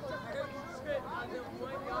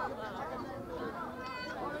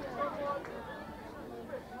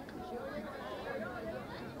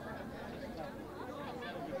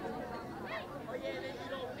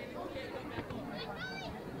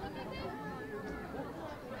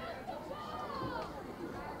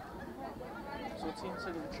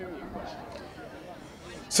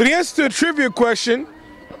 So the answer to the trivia question,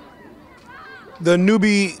 the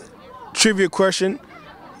newbie trivia question,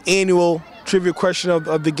 annual trivia question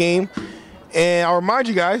of the game. And I'll remind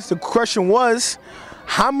you guys, the question was,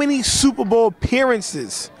 how many Super Bowl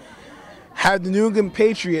appearances have the New England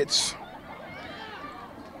Patriots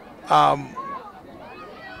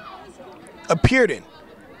appeared in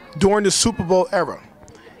during the Super Bowl era?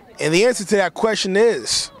 And the answer to that question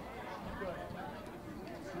is...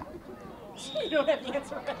 You don't have the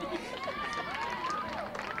answer ready.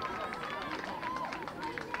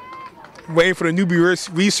 Waiting for the newbie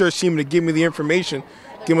research team to give me the information.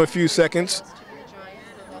 Give them a few seconds.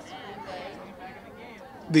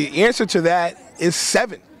 The answer to that is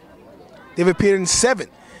 7. They've appeared in 7.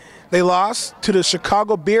 They lost to the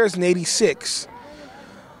Chicago Bears in '86.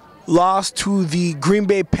 Lost to the Green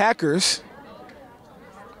Bay Packers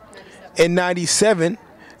in '97.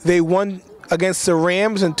 They won against the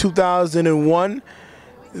Rams in 2001.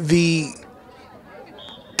 The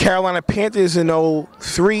Carolina Panthers in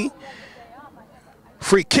 '03.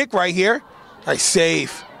 Free kick right here. Nice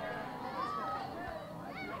save.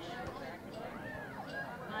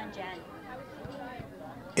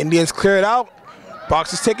 Indians clear it out.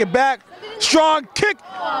 Boxers take it back. Strong kick.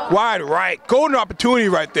 Wide right. Golden opportunity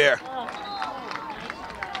right there.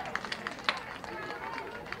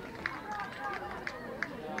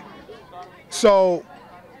 So,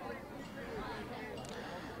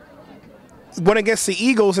 won against the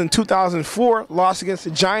Eagles in 2004, lost against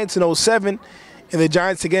the Giants in '07, and the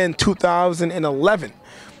Giants again in 2011.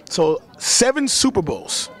 So 7 Super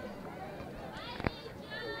Bowls.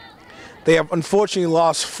 They have unfortunately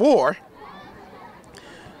lost 4,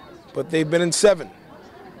 but they've been in 7.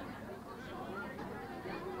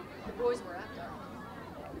 The boys were at that.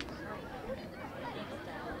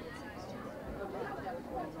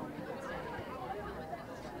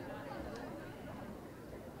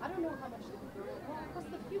 I don't know how much the girls, well, of course,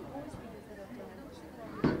 the few boys games that have done,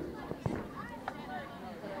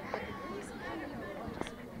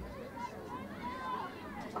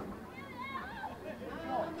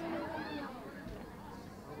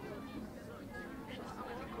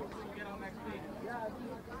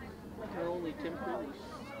 Only Tim Cruz.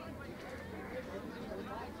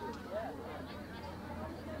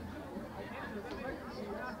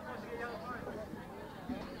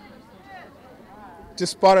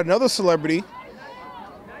 Just spotted another celebrity.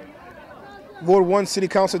 Ward 1 City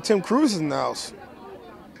Councilor Tim Cruz is in the house.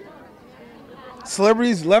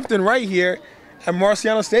 Celebrities left and right here at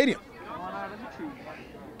Marciano Stadium.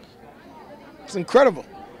 It's incredible.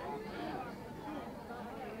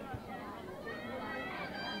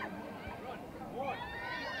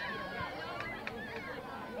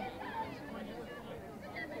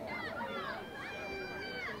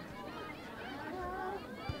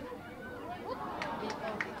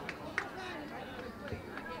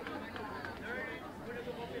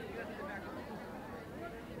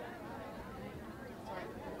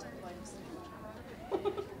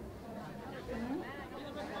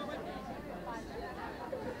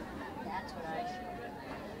 That's what I should.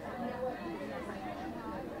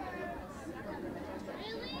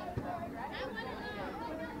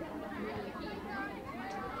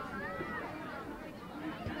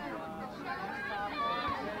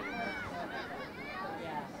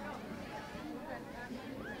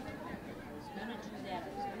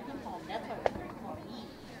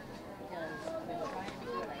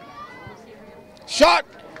 Shot!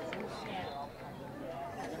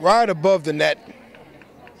 Right above the net.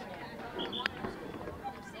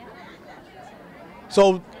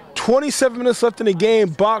 So 27 minutes left in the game.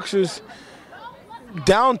 Boxers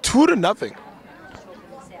down 2-0.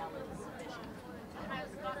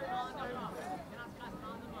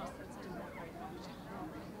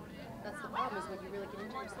 that's the problem, is when you really get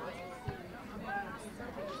into yourself.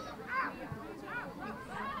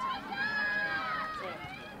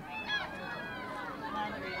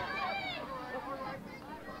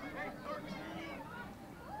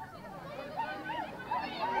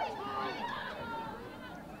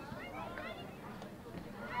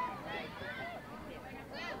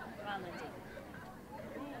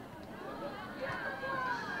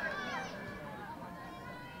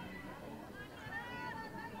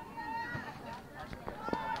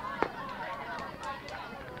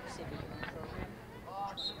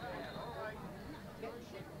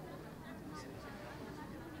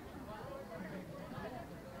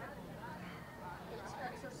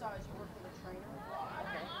 exercise, you work with a trainer.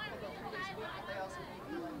 Okay. I go 3 days a week, but they also give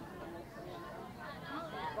you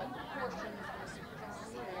like the portion is for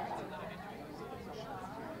super oh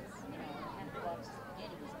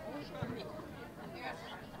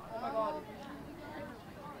my God.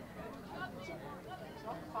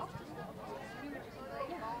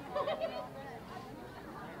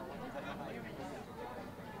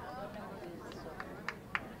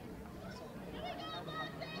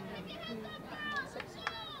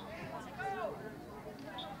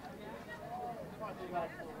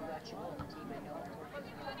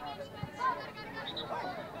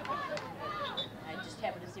 I just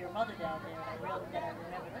happened to see her mother down there, and I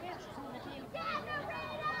remembered, oh yeah, she's on the team.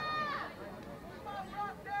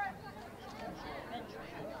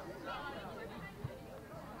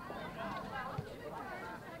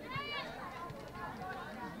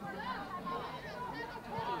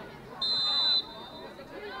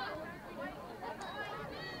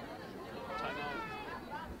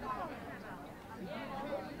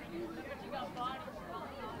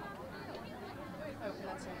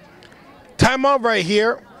 Timeout right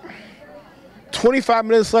here. 25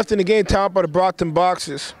 minutes left in the game. Timeout by the Brockton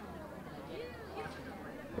Boxers.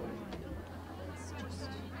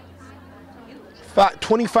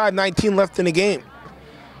 25-19 left in the game.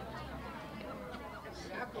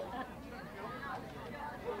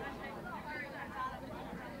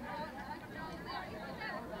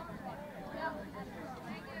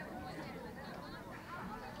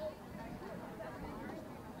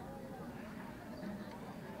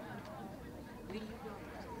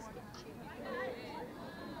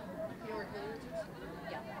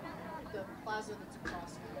 The plaza that's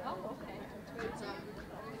across. Oh, okay. It's if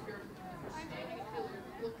you're standing and you're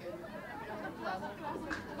looking, the plaza across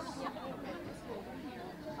it's over here.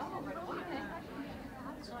 Oh, okay.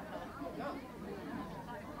 No.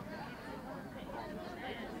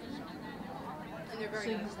 And they're very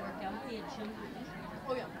nice.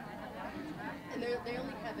 Oh yeah. And they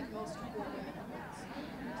only have at most 4 women at once.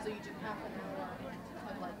 So you do half an hour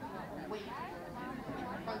of like weight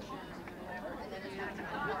or crunches or whatever, and then you have to go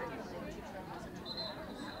work.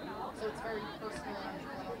 So it's very personalized.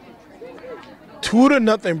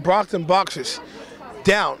 2-0 Brockton Boxers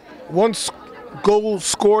down. One goal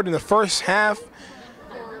scored in the first half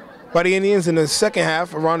by the Indians. In the second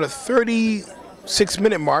half, around the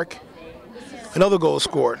 36-minute mark, another goal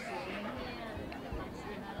scored.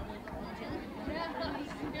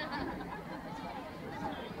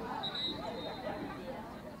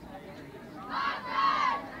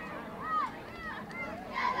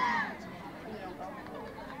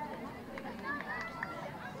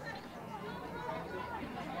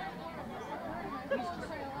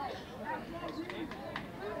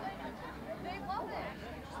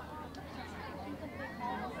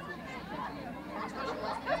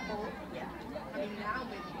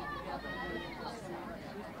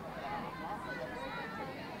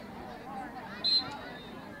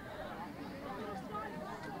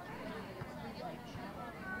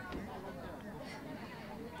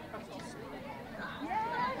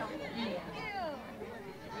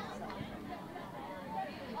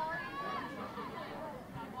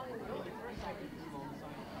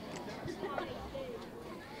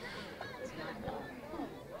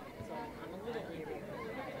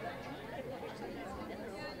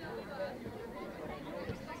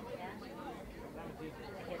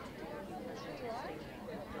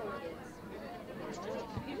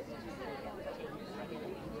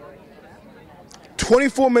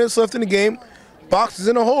 .24 minutes left in the game. Boxers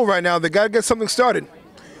in a hole right now. They got to get something started.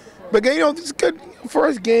 But again, it's good.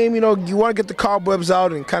 First game, you want to get the cobwebs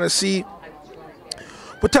out and kind of see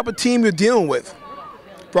what type of team you're dealing with.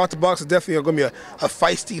 Brockton Boxers definitely going to be a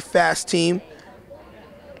feisty, fast team.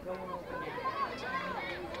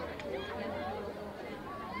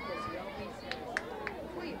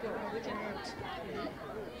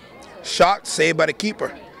 Shot saved by the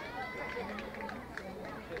keeper.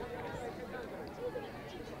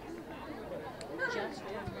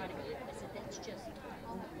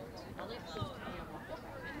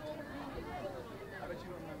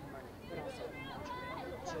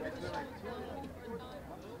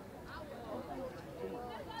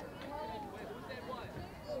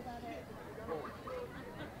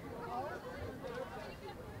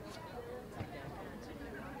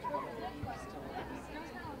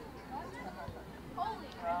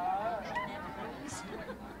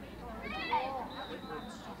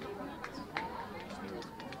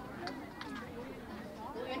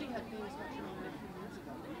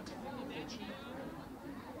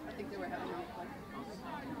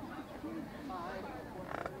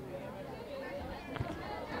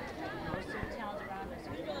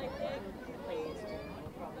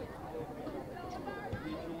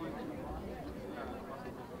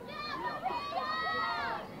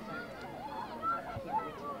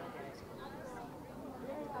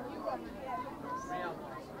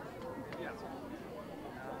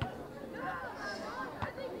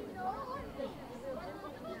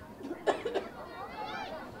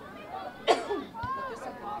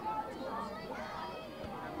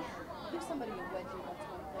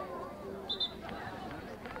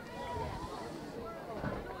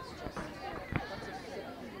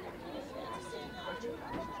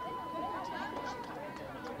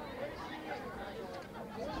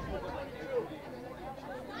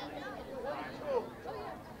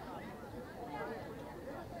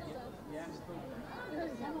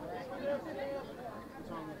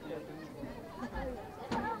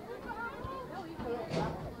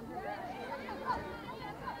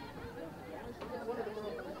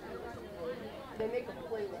 make a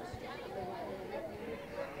playlist.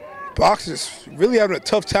 Box is really having a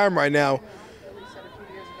tough time right now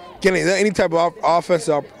getting any type of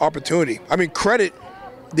offensive opportunity. I mean, credit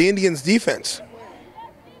the Indians' defense.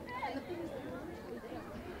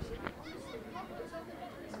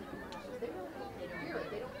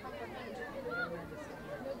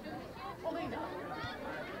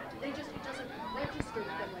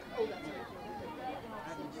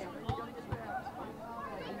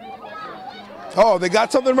 Oh, they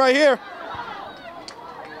got something right here.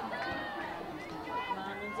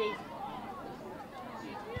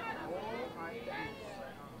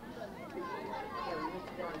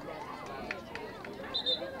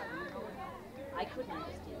 I couldn't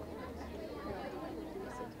understand.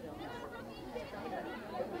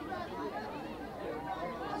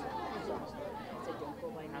 So don't go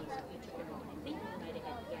by me. So he took him on. I think he might have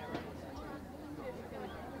had Gary.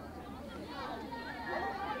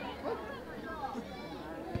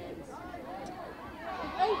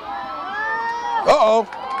 Uh-oh.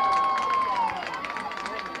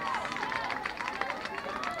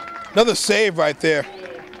 Another save right there.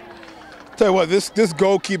 Tell you what, this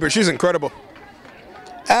goalkeeper, she's incredible.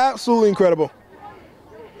 Absolutely incredible.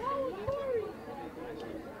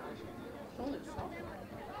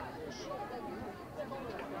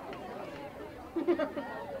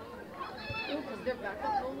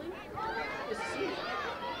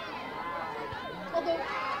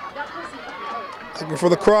 Looking for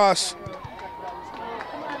the cross.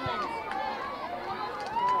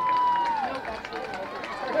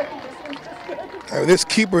 This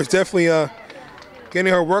keeper is definitely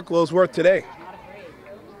getting her workload's worth today.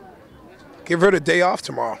 Give her the day off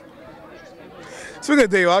tomorrow. Speaking of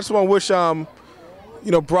day off, I just want to wish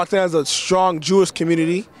Brockton has a strong Jewish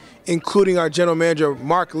community, including our general manager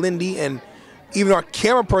Mark Lindy and even our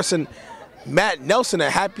camera person Matt Nelson a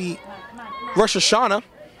happy Rosh Hashanah.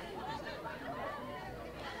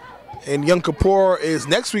 And Yom Kippur is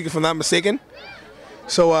next week, if I'm not mistaken.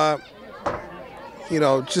 So,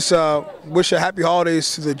 just wish a happy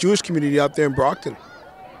holidays to the Jewish community out there in Brockton.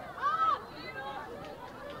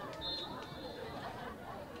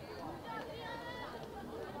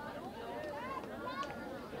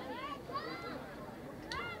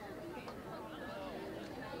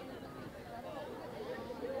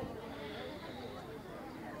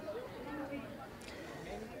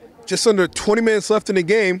 Just under 20 minutes left in the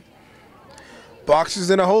game. Boxers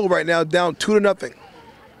in a hole right now, down 2-0.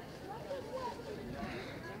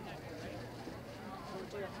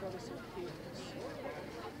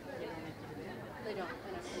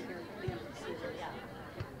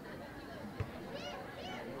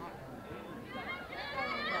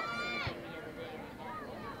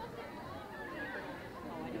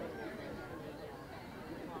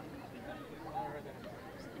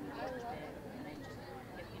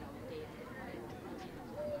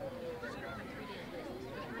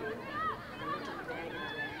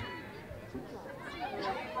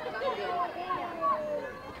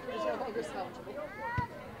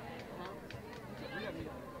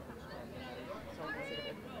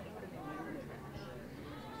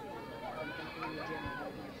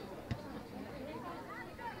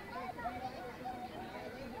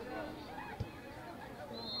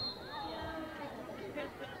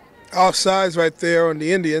 Offsides right there on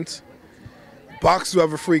the Indians. Boxers will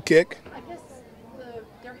have a free kick. I guess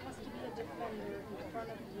there has to be a defender in front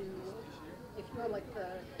of you if you're like the,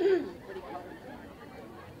 what do you call it,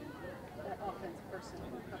 that offense person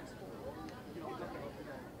who comes forward.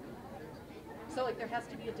 So like there has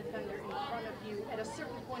to be a defender in front of you at a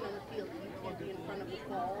certain point on the field. You can't be in front of the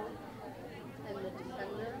ball and the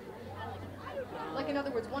defender. Like in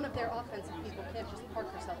other words, one of their offensive people can't just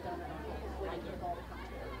park herself down at the field waiting for the ball to come to her.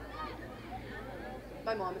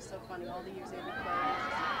 My mom is so funny. All the years they would play.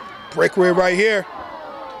 Breakaway right here.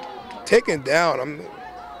 Taken down.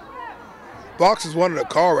 Boxers wanted a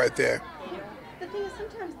call right there. The thing is,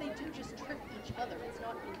 sometimes they do just trip each other. It's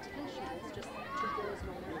not intentional. It's just two girls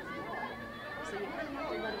no more. So you kind of have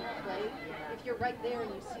to let them play. If you're right there and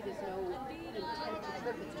you see there's no intent to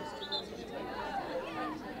trip, it's just two girls going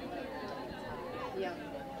to play. Yeah.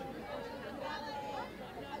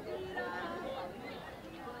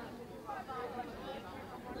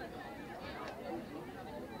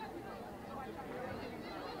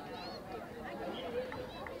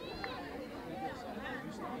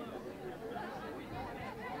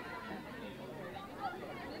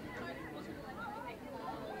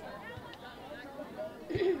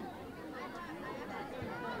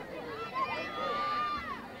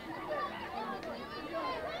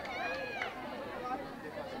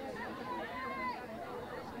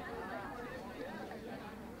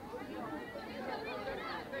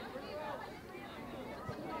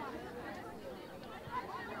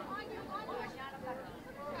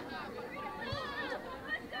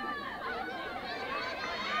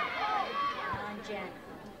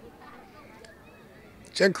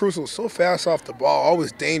 Jen Crusoe is so fast off the ball,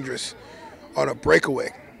 always dangerous on a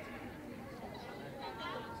breakaway.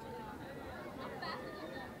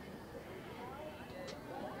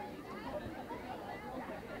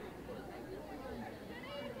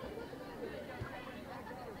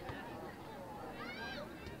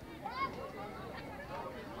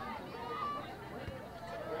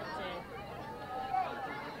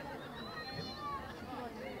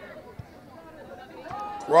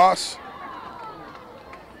 Ross.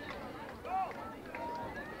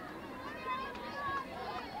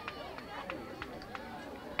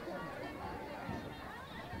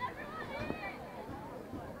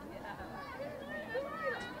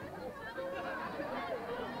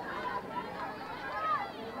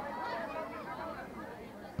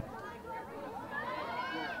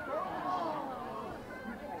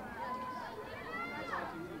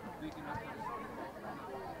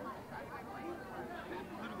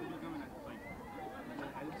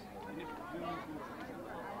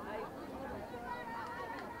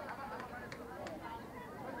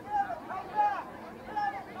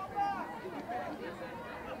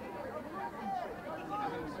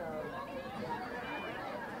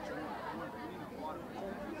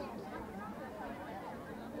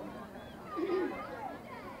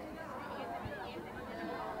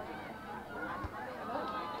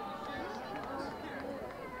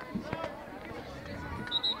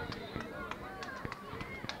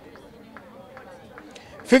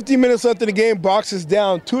 $15 minutes left in the game. Box is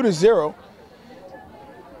down 2-0.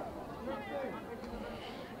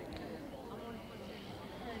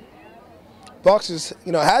 Boxers,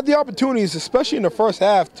 had the opportunities, especially in the first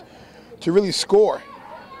half, to really score.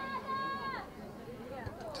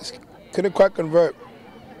 Just couldn't quite convert.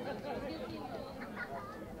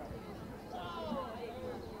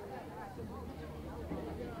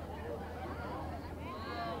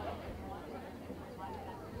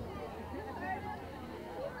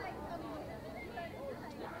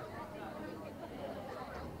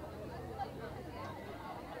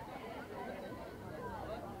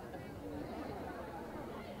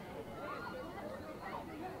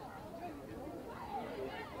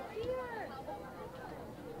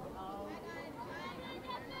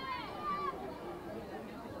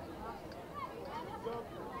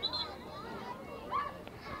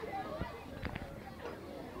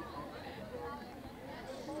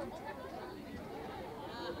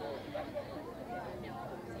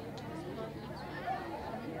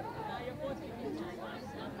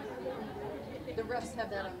 The refs have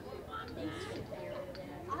that on.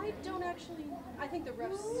 I don't actually. I think the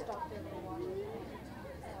refs stop there for watching.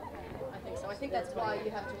 I think so. I think that's why you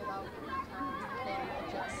have to allow them to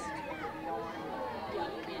adjust.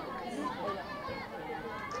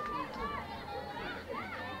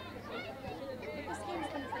 This game's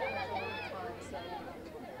been for a long time, so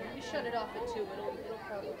if you shut it off at 2, it'll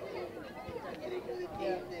probably.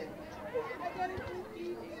 Yeah.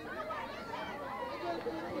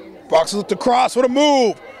 Boxer looked across. What a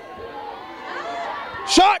move.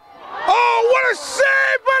 Shot. Oh, what a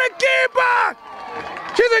save by the keeper.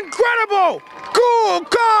 She's incredible. Cool,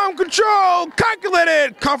 calm, control,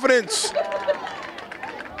 calculated, confidence.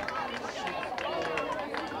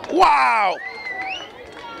 Wow.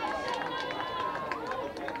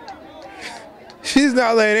 She's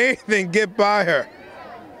not letting anything get by her.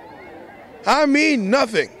 I mean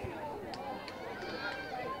nothing.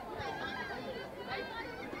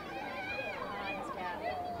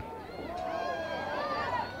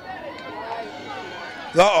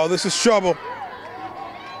 Uh-oh, this is trouble.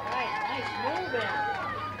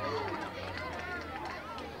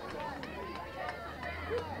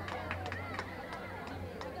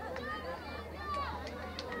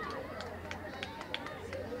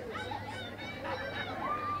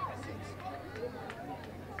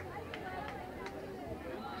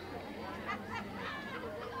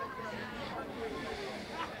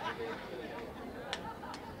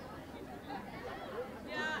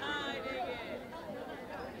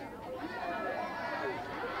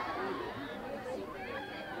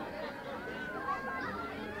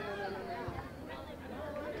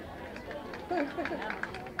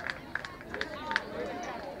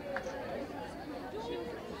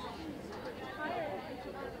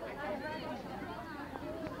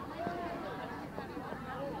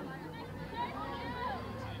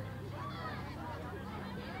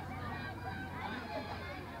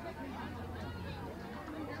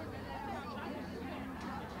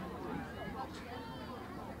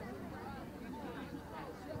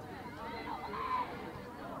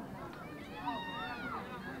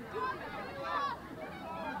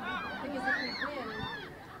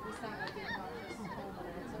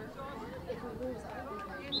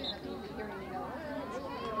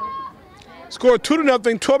 Score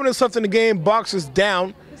 2-0, 12 minutes left in the game. Boxers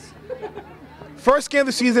down. First game of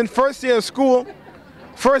the season, first day of school,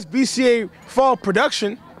 first BCA fall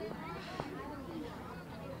production.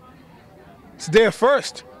 It's their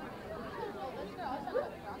first. Now,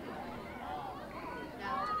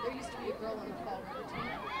 there used to be a girl on the fall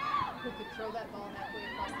team who could throw that ball halfway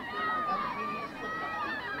across the field without needing to flip that.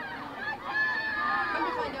 Come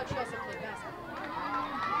to find out, she also played basketball.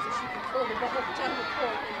 So she could throw the ball down the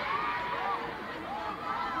court.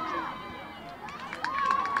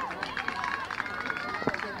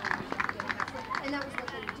 And that was what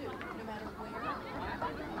they would do, no matter where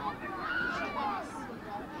she was.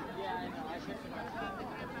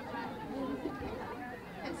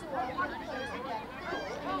 And so all the players like that,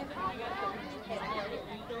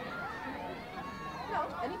 no,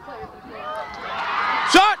 any player can play.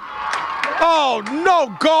 Shot! Oh, no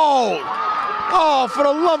goal! Oh, for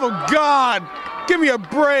the love of God, give me a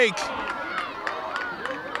break.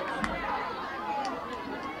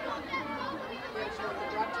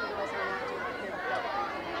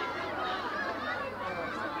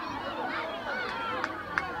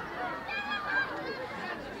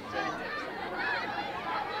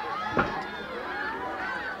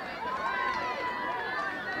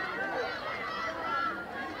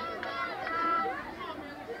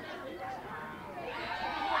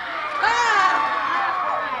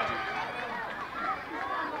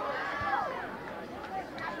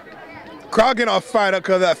 Crowd getting all fired up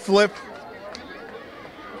because of that flip.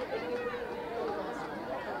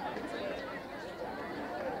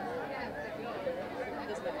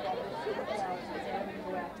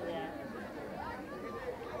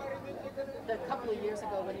 A couple of years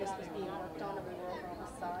ago when this was being worked on and we were over on the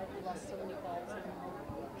side, we lost so many balls.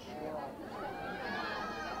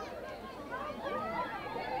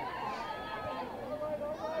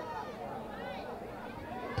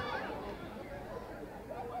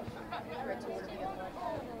 Right towards the other way.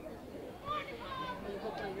 You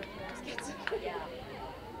hope one of your players gets it. Yeah.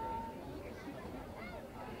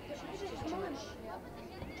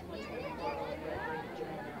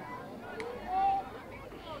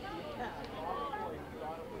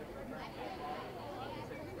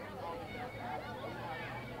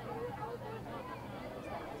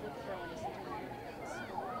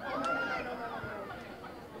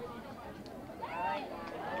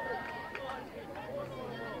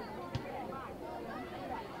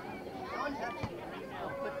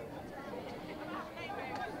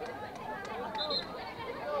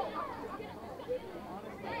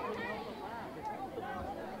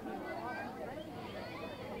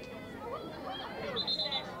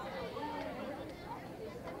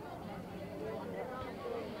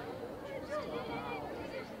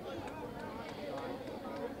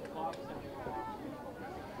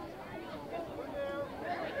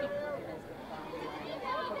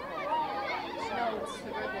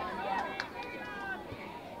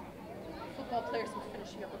 Football players were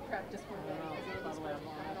finishing up a practice one day because they were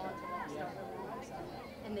coming on to start their warm-ups,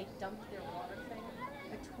 and they dumped their water thing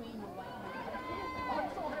between the white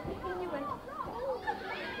and you went,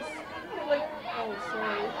 you're like, oh,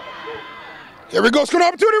 sorry. Here we go, score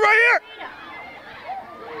opportunity right here.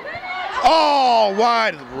 Oh,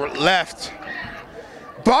 wide left.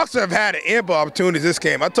 Boxers have had ample opportunities this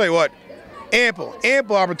game. I'll tell you what,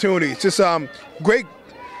 ample opportunities. Just great,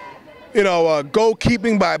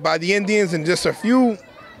 goalkeeping by the Indians, and just a few,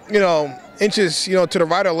 inches, to the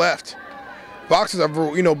right or left. Boxers are,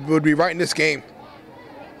 would be right in this game.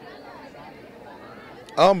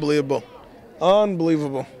 Unbelievable,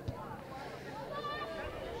 unbelievable.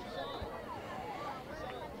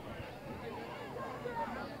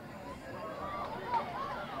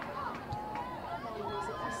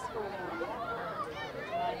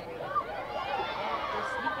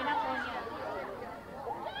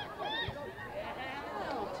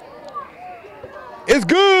 It's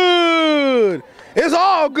good. It's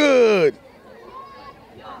all good.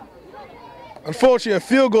 Unfortunately, a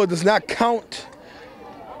field goal does not count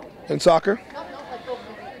in soccer.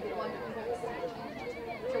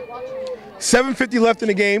 7:50 left in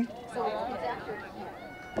the game.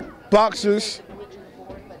 Boxers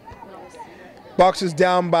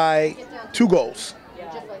down by 2 goals.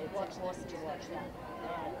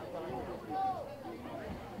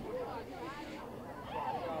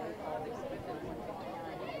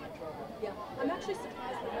 I'm actually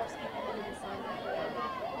surprised the refs people didn't sign that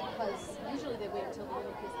because usually they wait until the end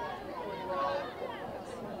because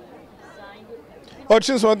I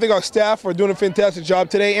just want to thank our staff for doing a fantastic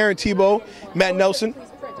job today. Aaron Tebow, Matt Nelson.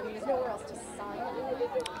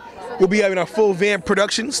 We'll be having a full van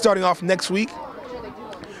production starting off next week.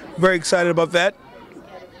 Very excited about that.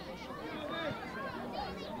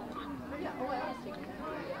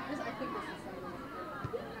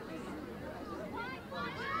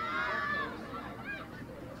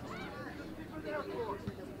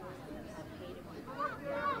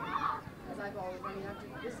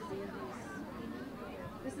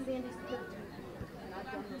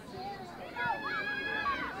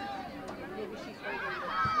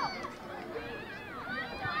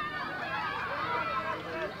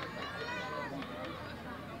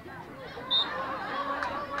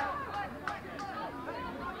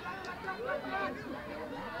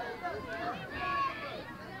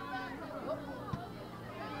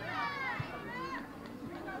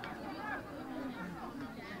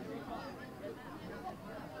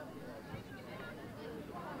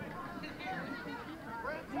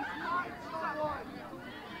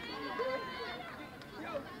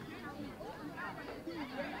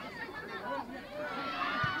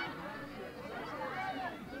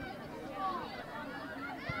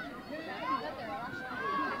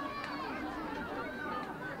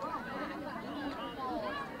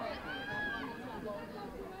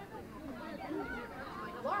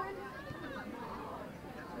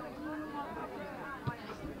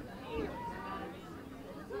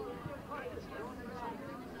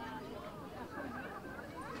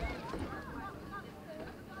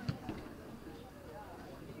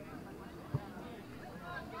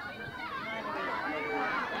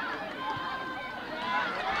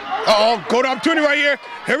 Uh-oh, goal opportunity right here.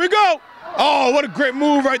 Here we go. Oh, what a great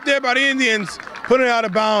move right there by the Indians. Putting it out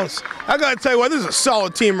of bounds. I got to tell you what, this is a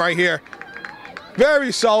solid team right here.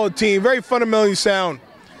 Very solid team, very fundamentally sound.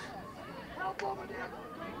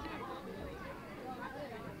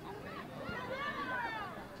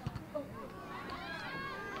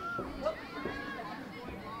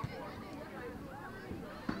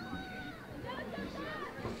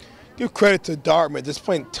 Give credit to Dartmouth, just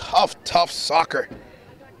playing tough soccer.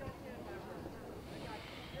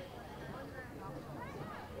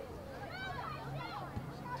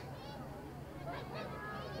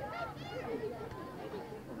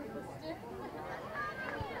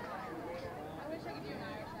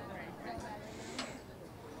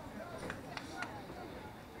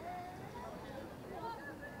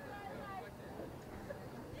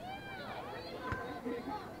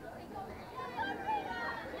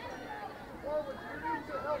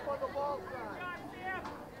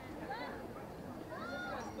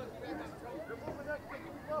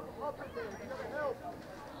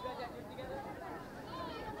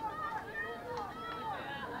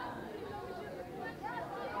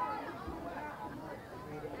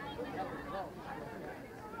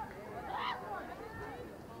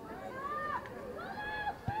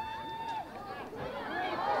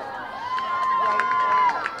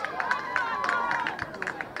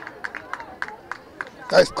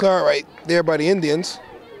 Nice clear right there by the Indians.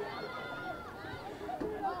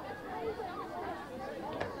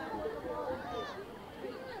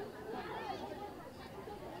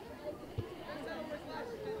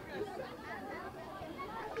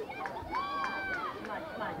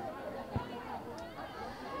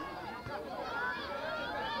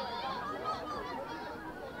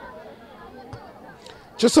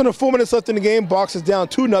 Just under 4 minutes left in the game. Box is down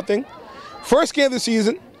 2-0. First game of the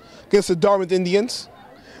season against the Dartmouth Indians.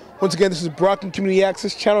 Once again, this is Brockton Community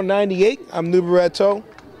Access, Channel 98. I'm Nubareto.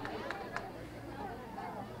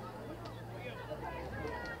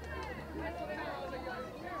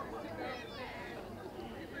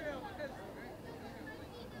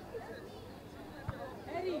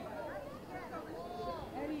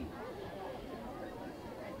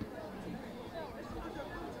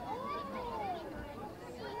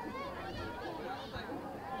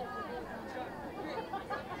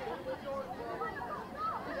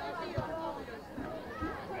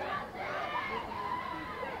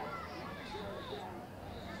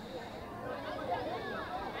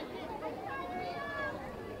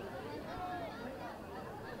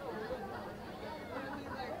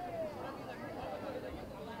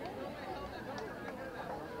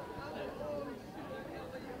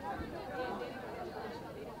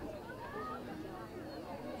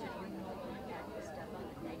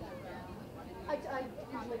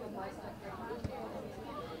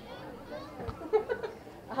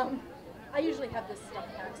 I usually have this stuff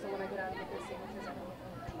packed, so when I go down and get those signatures, I don't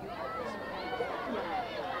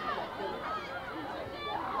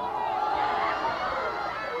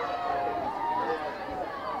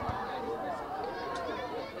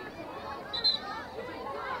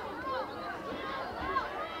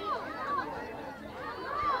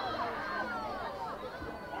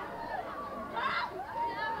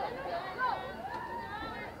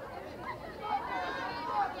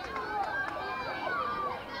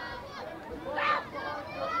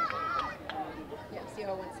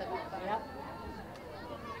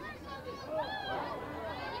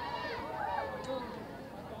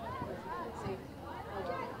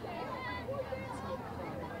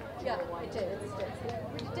Yeah, it did.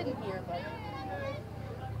 It didn't hear, but.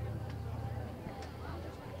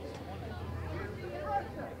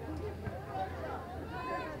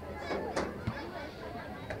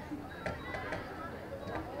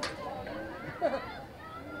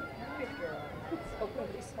 So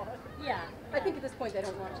nobody saw it. Yeah, I think at this point they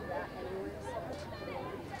don't watch that anyway. So.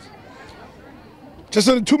 Just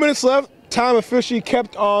under 2 minutes left. Time officially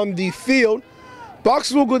kept on the field.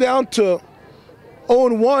 Boxers will go down to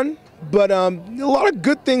 0-1, but a lot of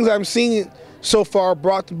good things I'm seeing so far.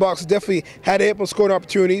 Brockton Boxers definitely had to hit on scoring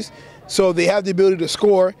opportunities, so they have the ability to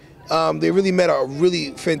score. They really met a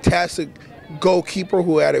really fantastic goalkeeper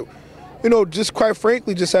who had just quite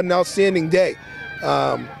frankly, just had an outstanding day.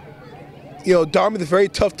 Dartmouth is a very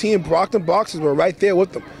tough team. Brockton Boxers were right there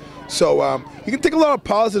with them. So you can take a lot of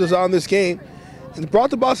positives on this game. And the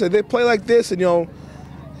Brockton Boxers, they play like this and,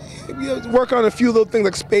 work on a few little things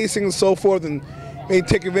like spacing and so forth and maybe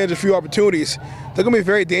take advantage of a few opportunities. They're going to be a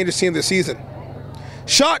very dangerous team this season.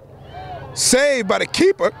 Shot saved by the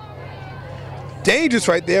keeper. Dangerous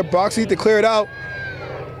right there. Boxers need to clear it out.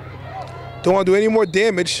 Don't want to do any more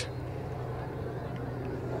damage.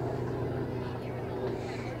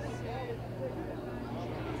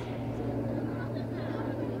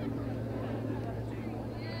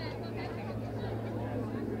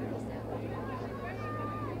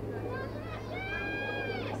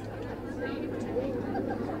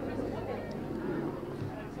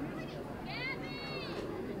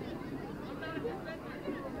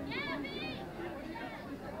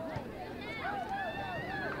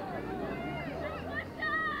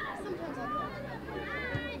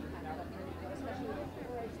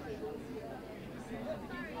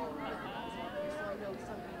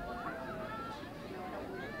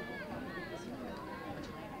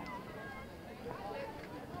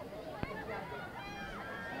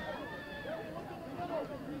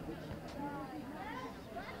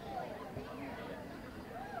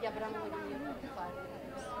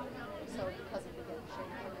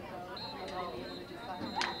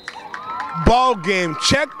 ball game.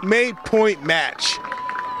 Checkmate point match.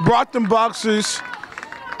 Brockton Boxers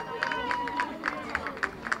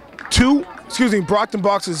 2, Brockton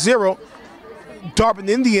Boxers 0, Dartmouth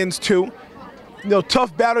Indians 2. You know,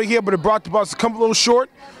 tough battle here, but the Brockton Boxers come a little short,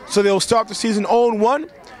 so they'll start the season 0-1.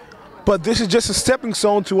 But this is just a stepping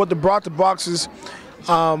stone to what the Brockton Boxers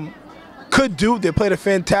could do. They played a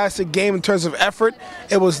fantastic game in terms of effort.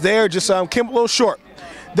 It was there, just came a little short.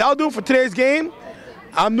 That'll do it for today's game.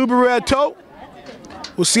 I'm Nubu Red Toe.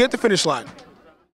 We'll see you at the finish line.